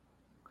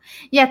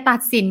อย่าตัด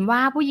สินว่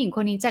าผู้หญิงค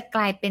นนี้จะก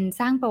ลายเป็น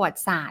สร้างประวั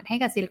ติศาสตร์ให้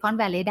กับซิลิคอนแ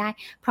วลลีย์ได้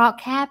เพราะ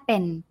แค่เป็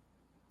น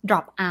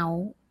drop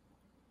out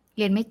เ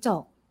รียนไม่จ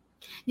บ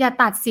อย่า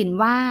ตัดสิน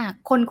ว่า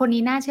คนคน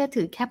นี้น่าเชื่อ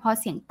ถือแค่เพราะ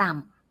เสียงต่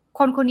ำ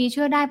คนคนนี้เ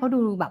ชื่อได้เพราะ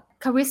ดูแบบ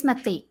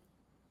charismatic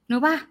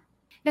รู้ป่ะ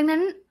ดังนั้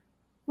น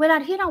เวลา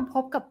ที่เราพ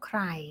บกับใคร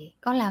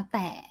ก็แล้วแ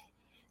ต่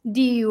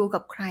ดีลกั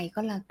บใคร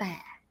ก็แล้วแต่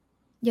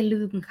อย่า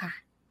ลืมค่ะ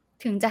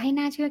ถึงจะให้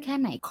น่าเชื่อแค่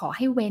ไหนขอใ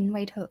ห้เว้นไ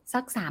ว้เถอะสั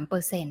ก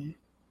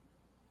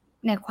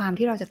 3% ในความ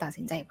ที่เราจะตัด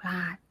สินใจพล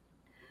าด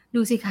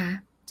ดูสิคะ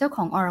เจ้าข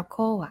อง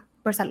Oracle อ่ะ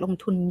บริษัทลง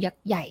ทุนยัก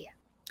ษ์ใหญ่อ่ะ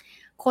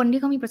คนที่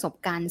เขามีประสบ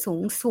การณ์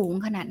สูง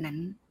ขนาดนั้น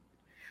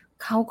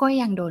เขาก็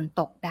ยังโดน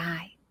ตกได้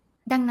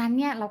ดังนั้น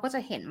เนี่ยเราก็จะ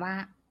เห็นว่า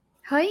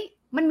เฮ้ย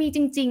มันมีจ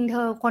ริงๆเธ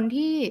อคน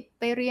ที่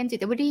ไปเรียนจิ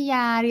ตวิทย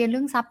าเรียนเ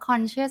รื่อง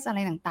subconscious อะไร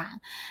ต่าง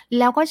ๆ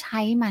แล้วก็ใ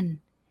ช้มัน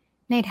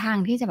ในทาง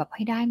ที่จะแบบใ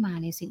ห้ได้มา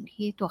ในสิ่ง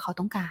ที่ตัวเขา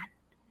ต้องการ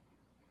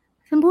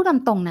ฉันพูดตา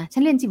มตรงนะฉั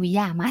นเรียนจิตวิท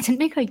ยามาฉัน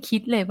ไม่เคยคิ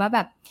ดเลยว่าแบ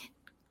บ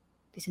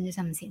เดี๋ยวฉันจะ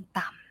ทำเสียง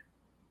ต่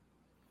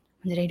ำ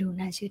มันจะได้ดู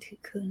น่าเชื่อถือ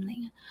ขึ้นอะไร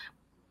เงี้ย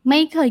ไม่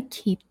เคย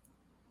คิด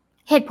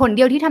เหตุผลเ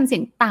ดียวที่ทำเสี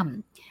ยงต่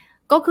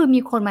ำก็คือมี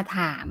คนมาถ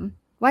าม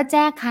ว่าแ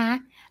จ้คะ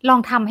ลอง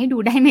ทำให้ดู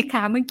ได้ไหมค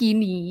ะเมื่อกี้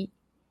นี้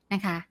น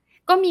ะคะ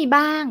ก็มี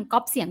บ้างก๊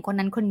อปเสียงคน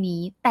นั้นคน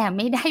นี้แต่ไ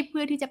ม่ได้เ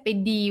พื่อที่จะไป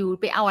ดีล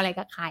ไปเอาอะไร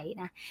กับใคร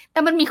นะแต่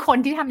มันมีคน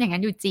ที่ทำอย่างนั้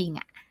นอยู่จริง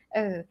อ่ะ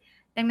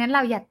ดังนั้นเร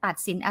าอย่าตัด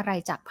สินอะไร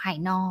จากภาย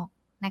นอก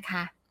นะค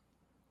ะ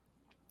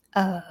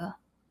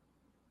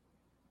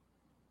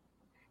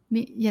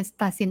อย่า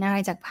ตัดสินอะไร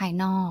จากภาย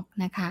นอก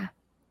นะคะ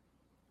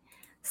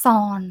ซ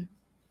อ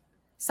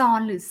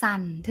นหรือซั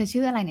นเธอ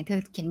ชื่ออะไรเนี่ยเธอ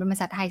เขียนเป็นภา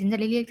ษาไทยฉันจะ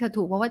เรียกเธอ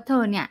ถูกเพราะว่าเธ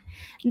อเนี่ย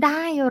ไ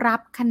ด้รั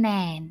บคะแน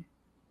น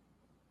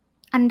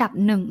อันดับ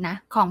1นะ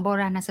ของโบ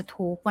ราณส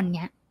ถูปวัน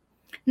นี้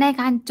ใน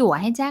การจั่ว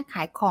ให้แจ้ข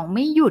ายของไ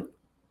ม่หยุด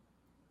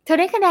เธอ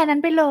ได้คะแนนนั้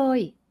นไปเลย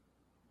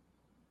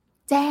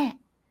แจ้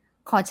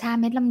ขอชา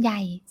เม็ดลำไย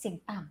เสียง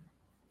ต่ำ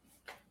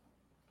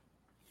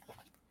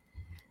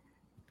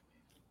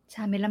ช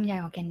าเม็ดลำไย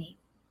ออร์แกนิก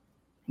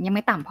ยังไ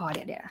ม่ต่ำพอเ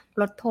ดี๋ยว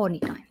ลดโทน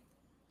อีกหน่อย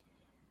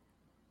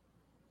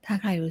ถ้า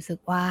ใครรู้สึก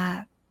ว่า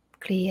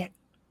เครียด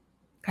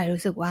ใคร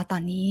รู้สึกว่าตอ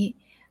นนี้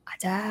อาจ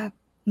จะ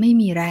ไม่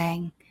มีแรง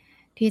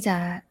ที่จะ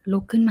ลุ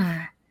กขึ้นมา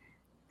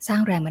สร้า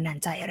งแรงบันดาล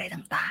ใจอะไร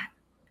ต่าง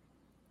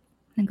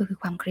ๆนั่นก็คือ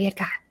ความเครียด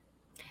ค่ะ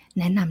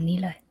แนะนำนี่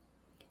เลย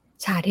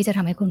ชาที่จะท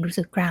ำให้คุณรู้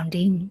สึก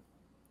grounding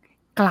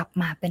กลับ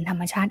มาเป็นธร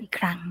รมชาติอีก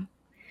ครั้ง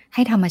ใ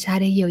ห้ธรรมชา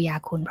ติได้เยียวยา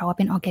คุณเพราะว่าเ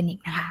ป็นออร์แกนิก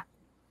นะคะ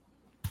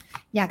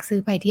อยากซื้อ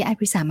ไปที่ไอ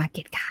พริสามาร์เ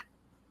ก็ตค่ะ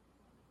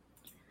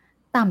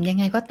ต่ำยัง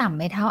ไงก็ต่ำ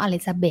ไม่เท่าอลิ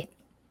ซาเบธ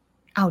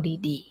เอา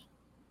ดี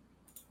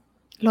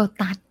ๆโล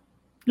ตัส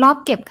รอบ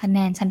เก็บคะแน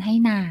นฉันให้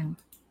นาง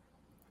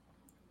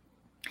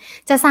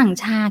จะสั่ง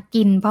ชา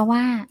กินเพราะว่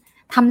า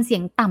ทำเสีย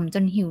งต่ำจ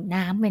นหิว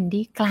น้ำเวน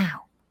ดี้กล่าว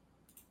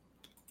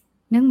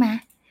นึกไหม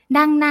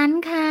ดังนั้น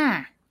ค่ะ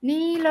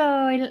นี่เล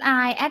ยไล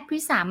น์แอดพริ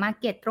สามาร์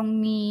เก็ตตรง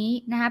นี้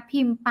นะคะ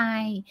พิมพ์ไป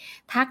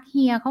ทักเ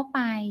ฮียเข้าไป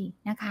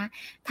นะคะ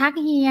ทัก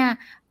เฮีย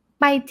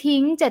ไปทิ้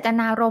งเจต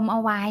นารมณ์เอา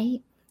ไว้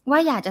ว่า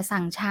อยากจะ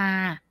สั่งชา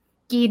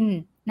กิน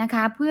นะค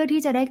ะเพื่อ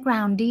ที่จะได้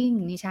grounding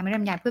นี่ชาไม่ได้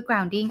บรรยายเพื่อ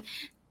grounding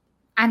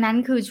อันนั้น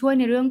คือช่วย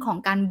ในเรื่องของ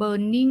การ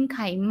burning ไข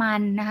มั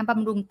นนะคะบ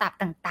ำรุงตับ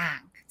ต่าง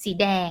ๆสี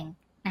แดง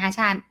นะคะช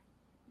า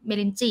เม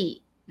ลินจิ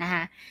นะค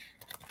ะ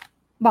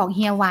บอกเ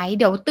ฮียไว้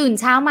เดี๋ยวตื่น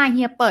เช้ามาเ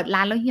ฮียเปิดร้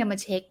านแล้วเฮียมา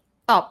เช็ค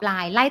ตอบไล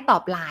น์ไล่ตอ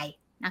บไลน์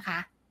นะคะ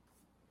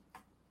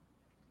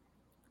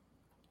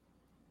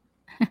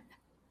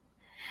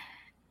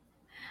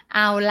เอ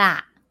าล่ะ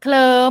เค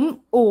ลิ้ม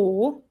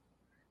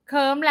เค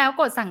ลิ้มแล้ว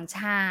กดสั่งช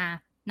า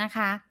นะค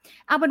ะ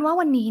เอาเป็นว่า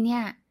วันนี้เนี่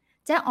ย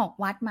เจ๊ออก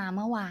วัดมาเ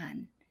มื่อวา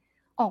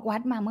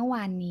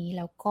นนี้แ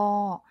ล้วก็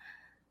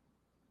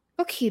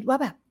คิดว่า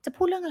แบบจะ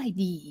พูดเรื่องอะไร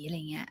ดีอะไร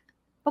เงี้ย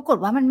ปรากฏ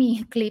ว่ามันมี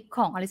คลิปข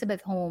องอลิซาเบ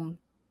ธโฮม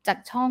จาก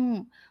ช่อง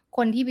ค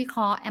นที่วิเคร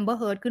าะห์แอมเบอร์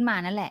เฮิร์ดขึ้นมา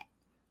นั่นแหละ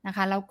นะค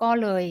ะแล้วก็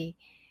เลย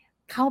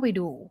เข้าไป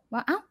ดูว่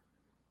าอ้าว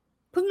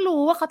เพิ่ง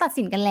รู้ว่าเขาตัด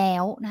สินกันแล้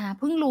วนะคะ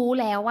เพิ่งรู้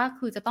แล้วว่า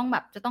คือจะต้อ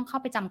งเข้า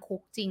ไปจำคุ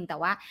กจริงแต่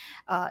ว่า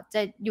จ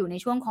ะอยู่ใน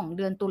ช่วงของเ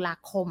ดือนตุลา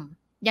คม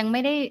ยังไ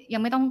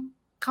ม่ต้อง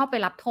เข้าไป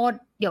รับโทษ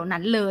เดี๋ยว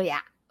นั้นเลย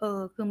อ่ะ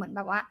คือเหมือนแ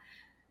บบว่า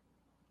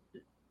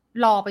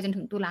รอไปจน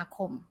ถึงตุลาค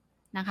ม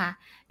นะคะ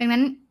ดังนั้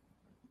น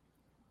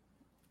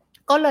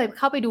ก็เลยเ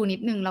ข้าไปดูนิ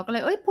ดนึงเราก็เล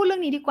ยพูดเรื่อ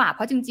งนี้ดีกว่าเพ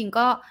ราะจริงๆ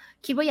ก็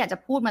คิดว่าอยากจะ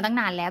พูดมาตั้ง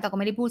นานแล้วแต่ก็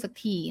ไม่ได้พูดสัก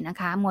ทีนะ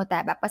คะมัวแต่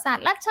แบบปราสาท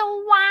ราช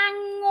วัง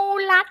งู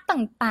ลักษ์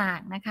ต่าง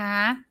ๆนะคะ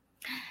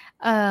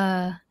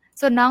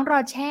ส่วนน้องรอ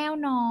แช่ว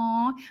เนา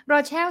ะรอ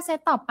แช่วเซต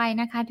ต่อไป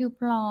นะคะทิวพ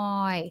ลอ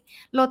ย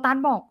โลตัส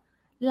บอก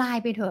ไล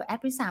น์ไปเถอะแอ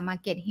ดวิสามา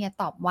ร์เก็ตเฮีย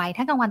ตอบไว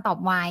ถ้ากลางวันตอบ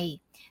ไว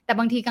แต่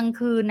บางทีกลาง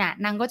คืนน่ะ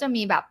นางก็จะ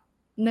มีแบบ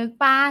นึก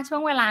ป้าช่ว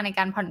งเวลาในก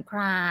ารผ่อนค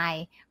ลาย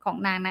ของ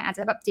นางนะอาจจ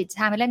ะแบบจิตช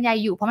าไม่เล่นใย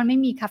อยู่เพราะมันไม่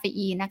มีคาเฟ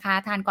อีนนะคะ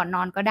ทานก่อนน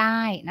อนก็ได้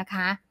นะค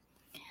ะ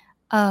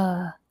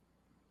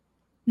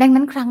ดัง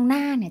นั้นครั้งห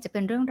น้าเนี่ยจะเป็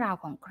นเรื่องราว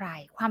ของใคร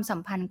ความสัม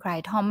พันธ์ใคร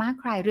ทอม่า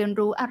ใครเรียน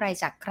รู้อะไร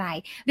จากใคร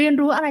เรียน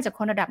รู้อะไรจากค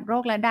นระดับโล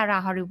กและดารา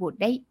ฮอลลีวูด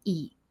ได้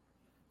อีก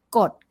ก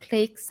ดค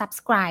ลิก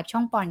subscribe ช่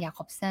องปอนยาค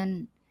อบเซน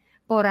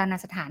โบราณ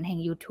สถานแห่ง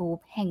YouTube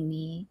แห่ง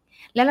นี้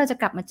แล้วเราจะ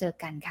กลับมาเจอ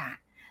กันค่ะ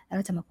แล้วเ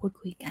ราจะมาพูด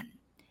คุยกัน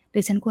หรื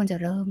อฉันควรจะ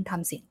เริ่มท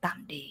ำเสียงต่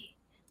ำดี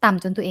ต่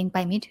ำจนตัวเองไป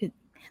ไม่ถึง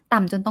ต่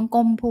ำจนต้อง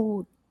ก้มพู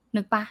ด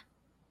นึกปะ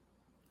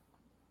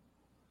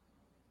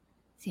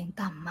เสียง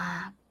ต่ำมา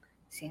ก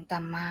เสียงต่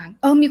ำมาก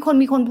มีค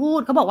นพูด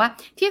เขาบอกว่า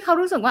ที่เขา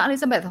รู้สึกว่าอลิ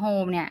ซาเบธโฮ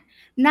มเนี่ย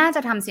น่าจ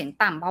ะทำเสียง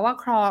ต่ำเพราะว่า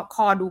ค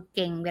อดูเ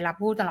ก่งเวลา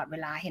พูดตลอดเว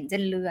ลาเห็นเส้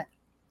นเลือด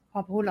พอ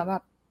พูดแล้วแบ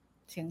บ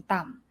เสียง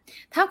ต่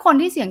ำถ้าคน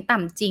ที่เสียงต่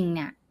ำจริงเ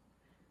นี่ย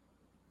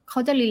เข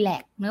าจะรีแล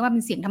กซ์เนื้อว่าเป็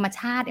นเสียงธรรมช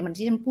าติเหมือน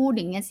ที่ฉันพูดอ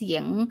ย่างเงี้ยเสีย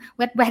งแ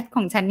วดๆข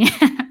องฉันเนี่ย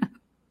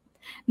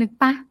นึก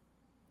ปะ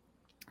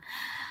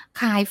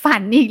ขายฝั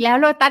นอีกแล้ว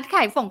โลตัสข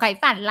ายฝัน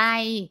อะไร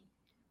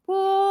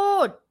พู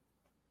ด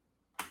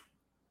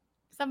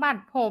สะบัด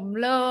ผม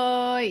เล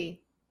ย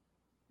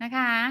นะค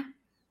ะ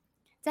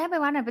แจ้ไป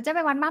วัดหน่อยแจ้ไ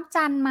ปวัดมาบ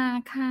จันทร์มา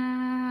ค่ะ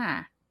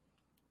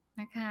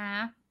นะคะ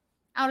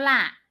เอาล่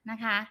ะนะ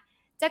คะ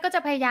แจ้ก็จ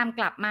ะพยายาม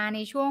กลับมาใน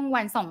ช่วง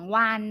วัน2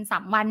วัน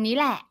3วันนี้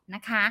แหละน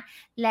ะคะ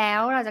แล้ว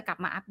เราจะกลับ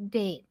มาอัปเด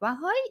ตว่า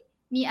เฮ้ย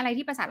มีอะไร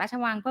ที่ปราสาทราช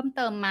วังเพิ่มเ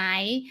ติมไหม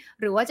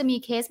หรือว่าจะมี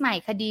เคสใหม่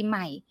คดีให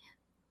ม่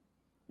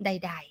ใ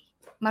ด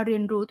ๆมาเรีย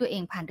นรู้ตัวเอ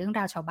งผ่านเรื่อง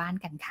ราวชาวบ้าน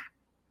กันค่ะ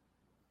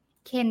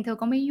เคนเธอ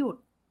ก็ไม่หยุด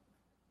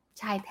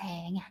ชายแท้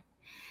ไง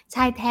ช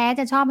ายแท้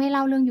จะชอบให้เ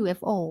ล่าเรื่อง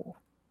UFO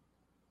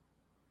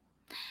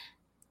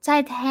ชา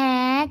ยแท้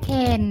เค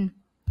น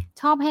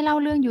ชอบให้เล่า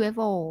เรื่อง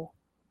UFO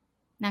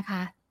นะค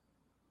ะ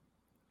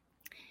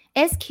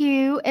SQ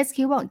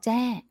บอกแ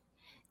จ้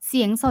เ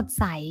สียงสด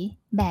ใส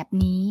แบบ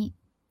นี้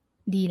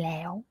ดีแ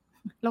ล้ว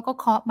ก็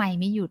เคาะไมค์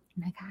ไม่หยุด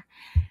นะคะ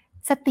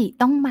สติ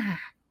ต้องมา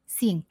เ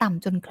สียงต่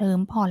ำจนเคลิ้ม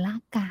พอล่า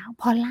กาว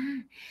พอล่า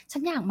ฉั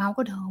นอยากเมาส์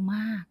กับเธอม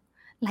าก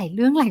หลายเ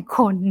รื่องหลายค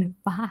นหรือ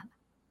ป่ะ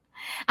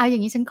เอาอย่า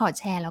งนี้ฉันขอ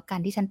แชร์แล้วกัน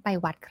ที่ฉันไป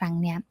วัดครั้ง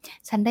เนี้ย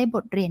ฉันได้บ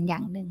ทเรียนอย่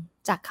างหนึ่ง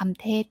จากคำ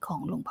เทศของ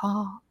หลวงพ่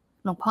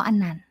ออ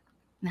นันต์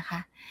นะคะ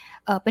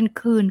เป็น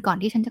คืนก่อน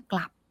ที่ฉันจะก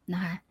ลับน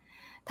ะคะ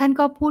ท่าน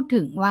ก็พูด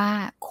ถึงว่า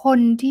คน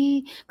ที่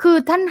คือ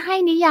ท่านให้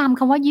นิยามค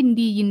ำว่ายิน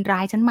ดียินร้า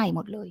ยฉันใหม่ห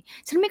มดเลย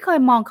ฉันไม่เคย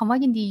มองคำว่า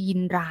ยินดียิ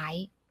นร้าย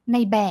ใน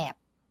แบบ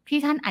ที่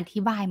ท่านอ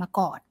ธิบายมา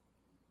ก่อน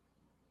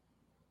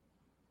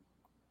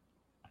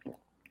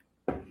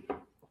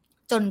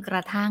จนกร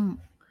ะทั่ง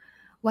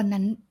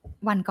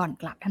วันก่อน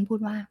กลับท่านพูด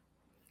ว่า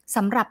ส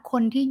ำหรับค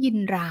นที่ยิน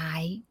ร้า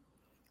ย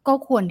ก็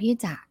ควรที่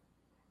จะ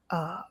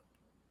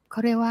เขา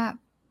เรียกว่า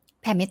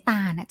แผ่เมตตา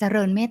นะเจ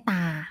ริญเมตต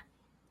า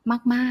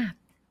มาก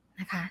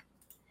ๆนะคะ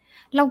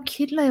เรา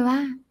คิดเลยว่า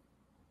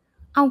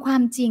เอาควา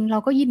มจริงเรา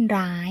ก็ยิน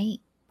ร้าย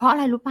เพราะอะ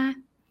ไรรู้ป่ะ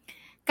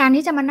การ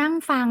ที่จะมานั่ง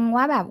ฟัง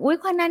ว่าแบบอุ๊ย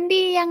คนนั้น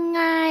ดียังไ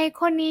ง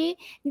คนนี้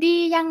ดี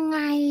ยังไง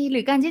หรื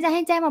อการที่จะใ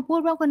ห้แจ้มาพูด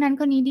ว่าคนนั้น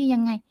คนนี้ดียั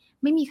งไง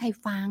ไม่มีใคร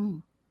ฟัง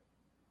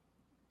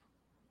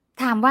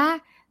ถามว่า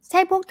ใช่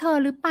พวกเธอ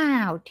หรือเปล่า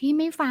ที่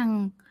ไม่ฟัง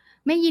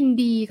ไม่ยิน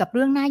ดีกับเ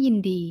รื่องน่ายิน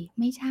ดี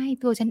ไม่ใช่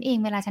ตัวฉันเอง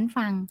เวลาฉัน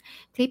ฟัง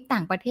คลิปต่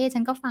างประเทศฉั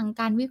นก็ฟัง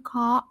การวิเคร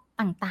าะห์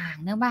ต่าง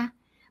ๆเนอะป่ะ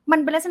มัน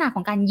เป็นลักษณะข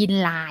องการยิน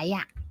ร้าย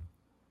อ่ะ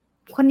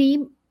คน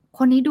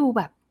นี้ดูแ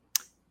บบ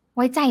ไ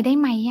ว้ใจได้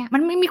ไหมอ่ะมั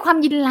นไม่มีความ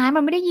ยินร้าย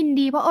มันไม่ได้ยิน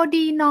ดีเพราะ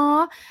ดีเนาะ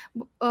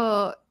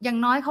อย่าง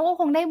น้อยเขาก็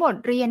คงได้บท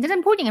เรียนฉั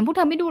นพูดอย่างนั้นพวกเ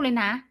ธอไม่ดูเลย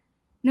นะ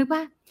นึกป่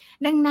ะ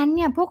ดังนั้นเ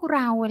นี่ยพวกเร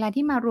าเวลา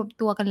ที่มารวม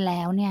ตัวกันแ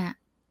ล้วเนี่ย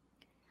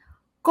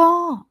ก็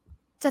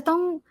จะต้อ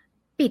ง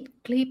ปิด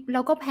คลิปแล้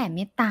วก็แผ่เม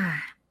ตตา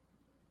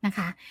นะค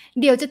ะ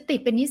เดี๋ยวจะติด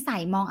เป็นนิสั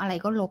ยมองอะไร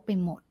ก็ลบไป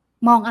หมด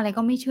มองอะไร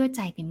ก็ไม่เชื่อใ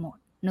จไปหมด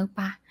นึก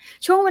ปะ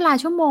ช่วงเวลา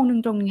ชั่วโมงนึง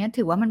ตรงนี้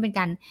ถือว่ามันเป็น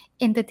การ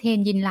เอนเตอร์เทน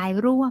ยินไล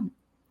น์ร่วม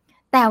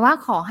แต่ว่า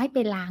ขอให้ไป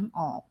ล้างอ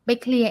อกไป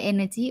เคลียร์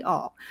energy อ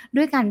อก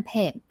ด้วยการแ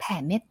ผ่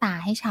เมตตา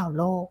ให้ชาว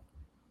โลก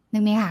นึ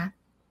กไหมคะ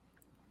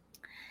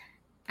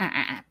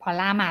พอ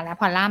ล่ามาแล้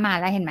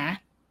วเห็นไหม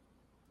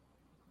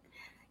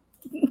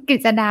กฤ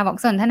ษดาบอก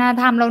สนทนา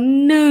ธรรมแล้ว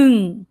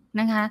1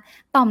นะคะ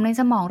ต่อมใน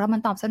สมองเรามั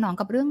นตอบสนอง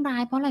กับเรื่องร้า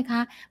ยเพราะอะไรค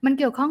ะมัน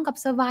เกี่ยวข้องกับ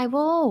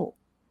survival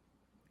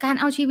การ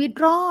เอาชีวิต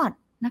รอด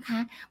นะคะ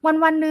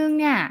วันหนึ่ง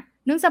เนี่ย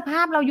นึกสภ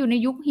าพเราอยู่ใน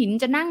ยุคหิน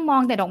จะนั่งมอ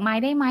งแต่ดอกไม้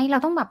ได้ไหมเรา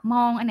ต้องแบบม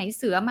องอันไหนเ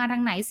สือมาทา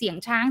งไหนเสียง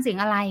ช้างเสียง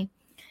อะไร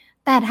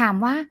แต่ถาม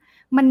ว่า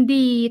มัน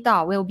ดีต่อ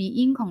well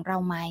being ของเรา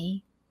ไหม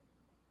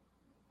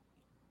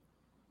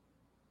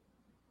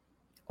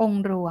อง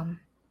ค์รวม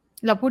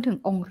เราพูดถึง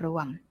องค์รว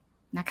ม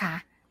นะคะ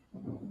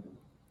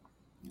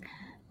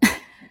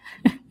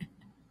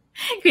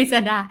กฤษ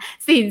ดา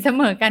ศีลเส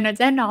มอกันนะเ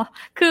จ้าเนาะ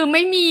คือไ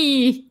ม่มี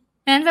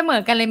นั้นเสม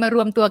อกันเลยมาร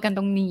วมตัวกันต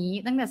รงนี้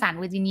ตั้งแต่ศาล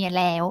เวอร์จิเนีย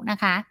แล้วนะ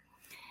คะ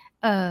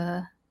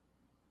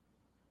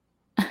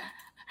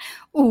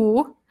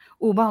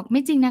อูบอกไ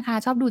ม่จริงนะคะ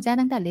ชอบดูแจ้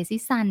ตั้งแต่เล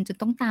ซี่ซันจน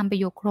ต้องตามไป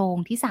โยโครง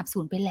ที่สาบสู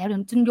ญไปแล้ว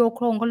จนโยโค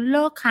รงก็เ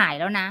ลิกขาย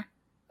แล้วนะ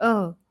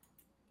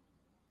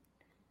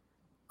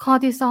คอ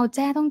ร์ติซอลแ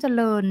จ้ต้องเจ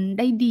ริญไ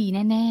ด้ดี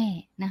แน่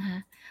ๆนะคะ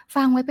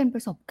ฟังไว้เป็นป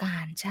ระสบกา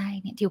รณ์ใช่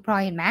เนี่ยทิวพลอ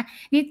ยเห็นไหม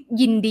นี่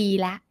ยินดี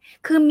แล้ว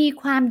คือมี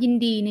ความยิน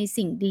ดีใน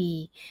สิ่งดี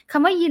ค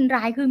ำว่ายิน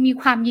ร้ายคือมี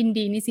ความยิน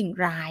ดีในสิ่ง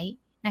ร้าย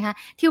นะคะ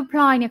ทิวพล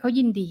อยเนี่ยเขา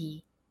ยินดี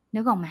นึ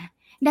กออกไหม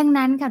ดัง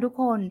นั้นค่ะทุก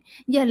คน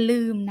อย่า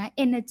ลืมนะ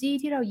energy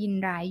ที่เรายิน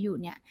ร้ายอยู่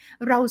เนี่ย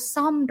เรา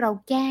ซ่อมเรา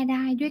แก้ไ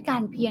ด้ด้วยกา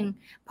รเพียง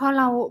พอเ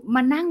ราม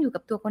านั่งอยู่กั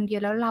บตัวคนเดีย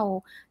วแล้วเรา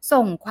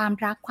ส่งความ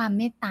รักความ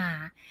เมตตา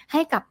ใ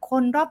ห้กับค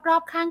นรอ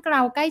บๆข้างเร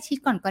าใกล้ชิด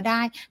ก่อนก็ไ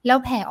ด้แล้ว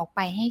แผ่ออกไป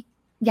ให้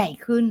ใหญ่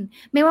ขึ้น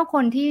ไม่ว่าค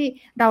นที่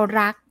เรา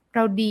รักเร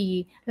าดี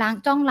ล้า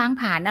ง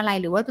ผลาญอะไร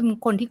หรือว่าเป็น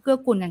คนที่เกื้อ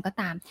กูลกันก็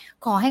ตาม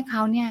ขอให้เข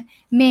าเนี่ย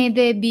may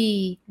they be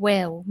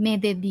well may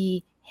they be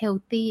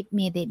healthy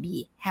may they be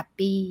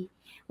happy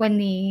วัน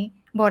นี้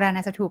โบราณ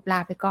สถูปลา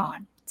ไปก่อน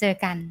เจอ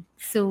กัน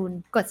soon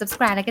กด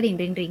subscribe และกระดิ่ง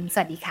ริงๆ ส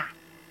วัสดีค่ะ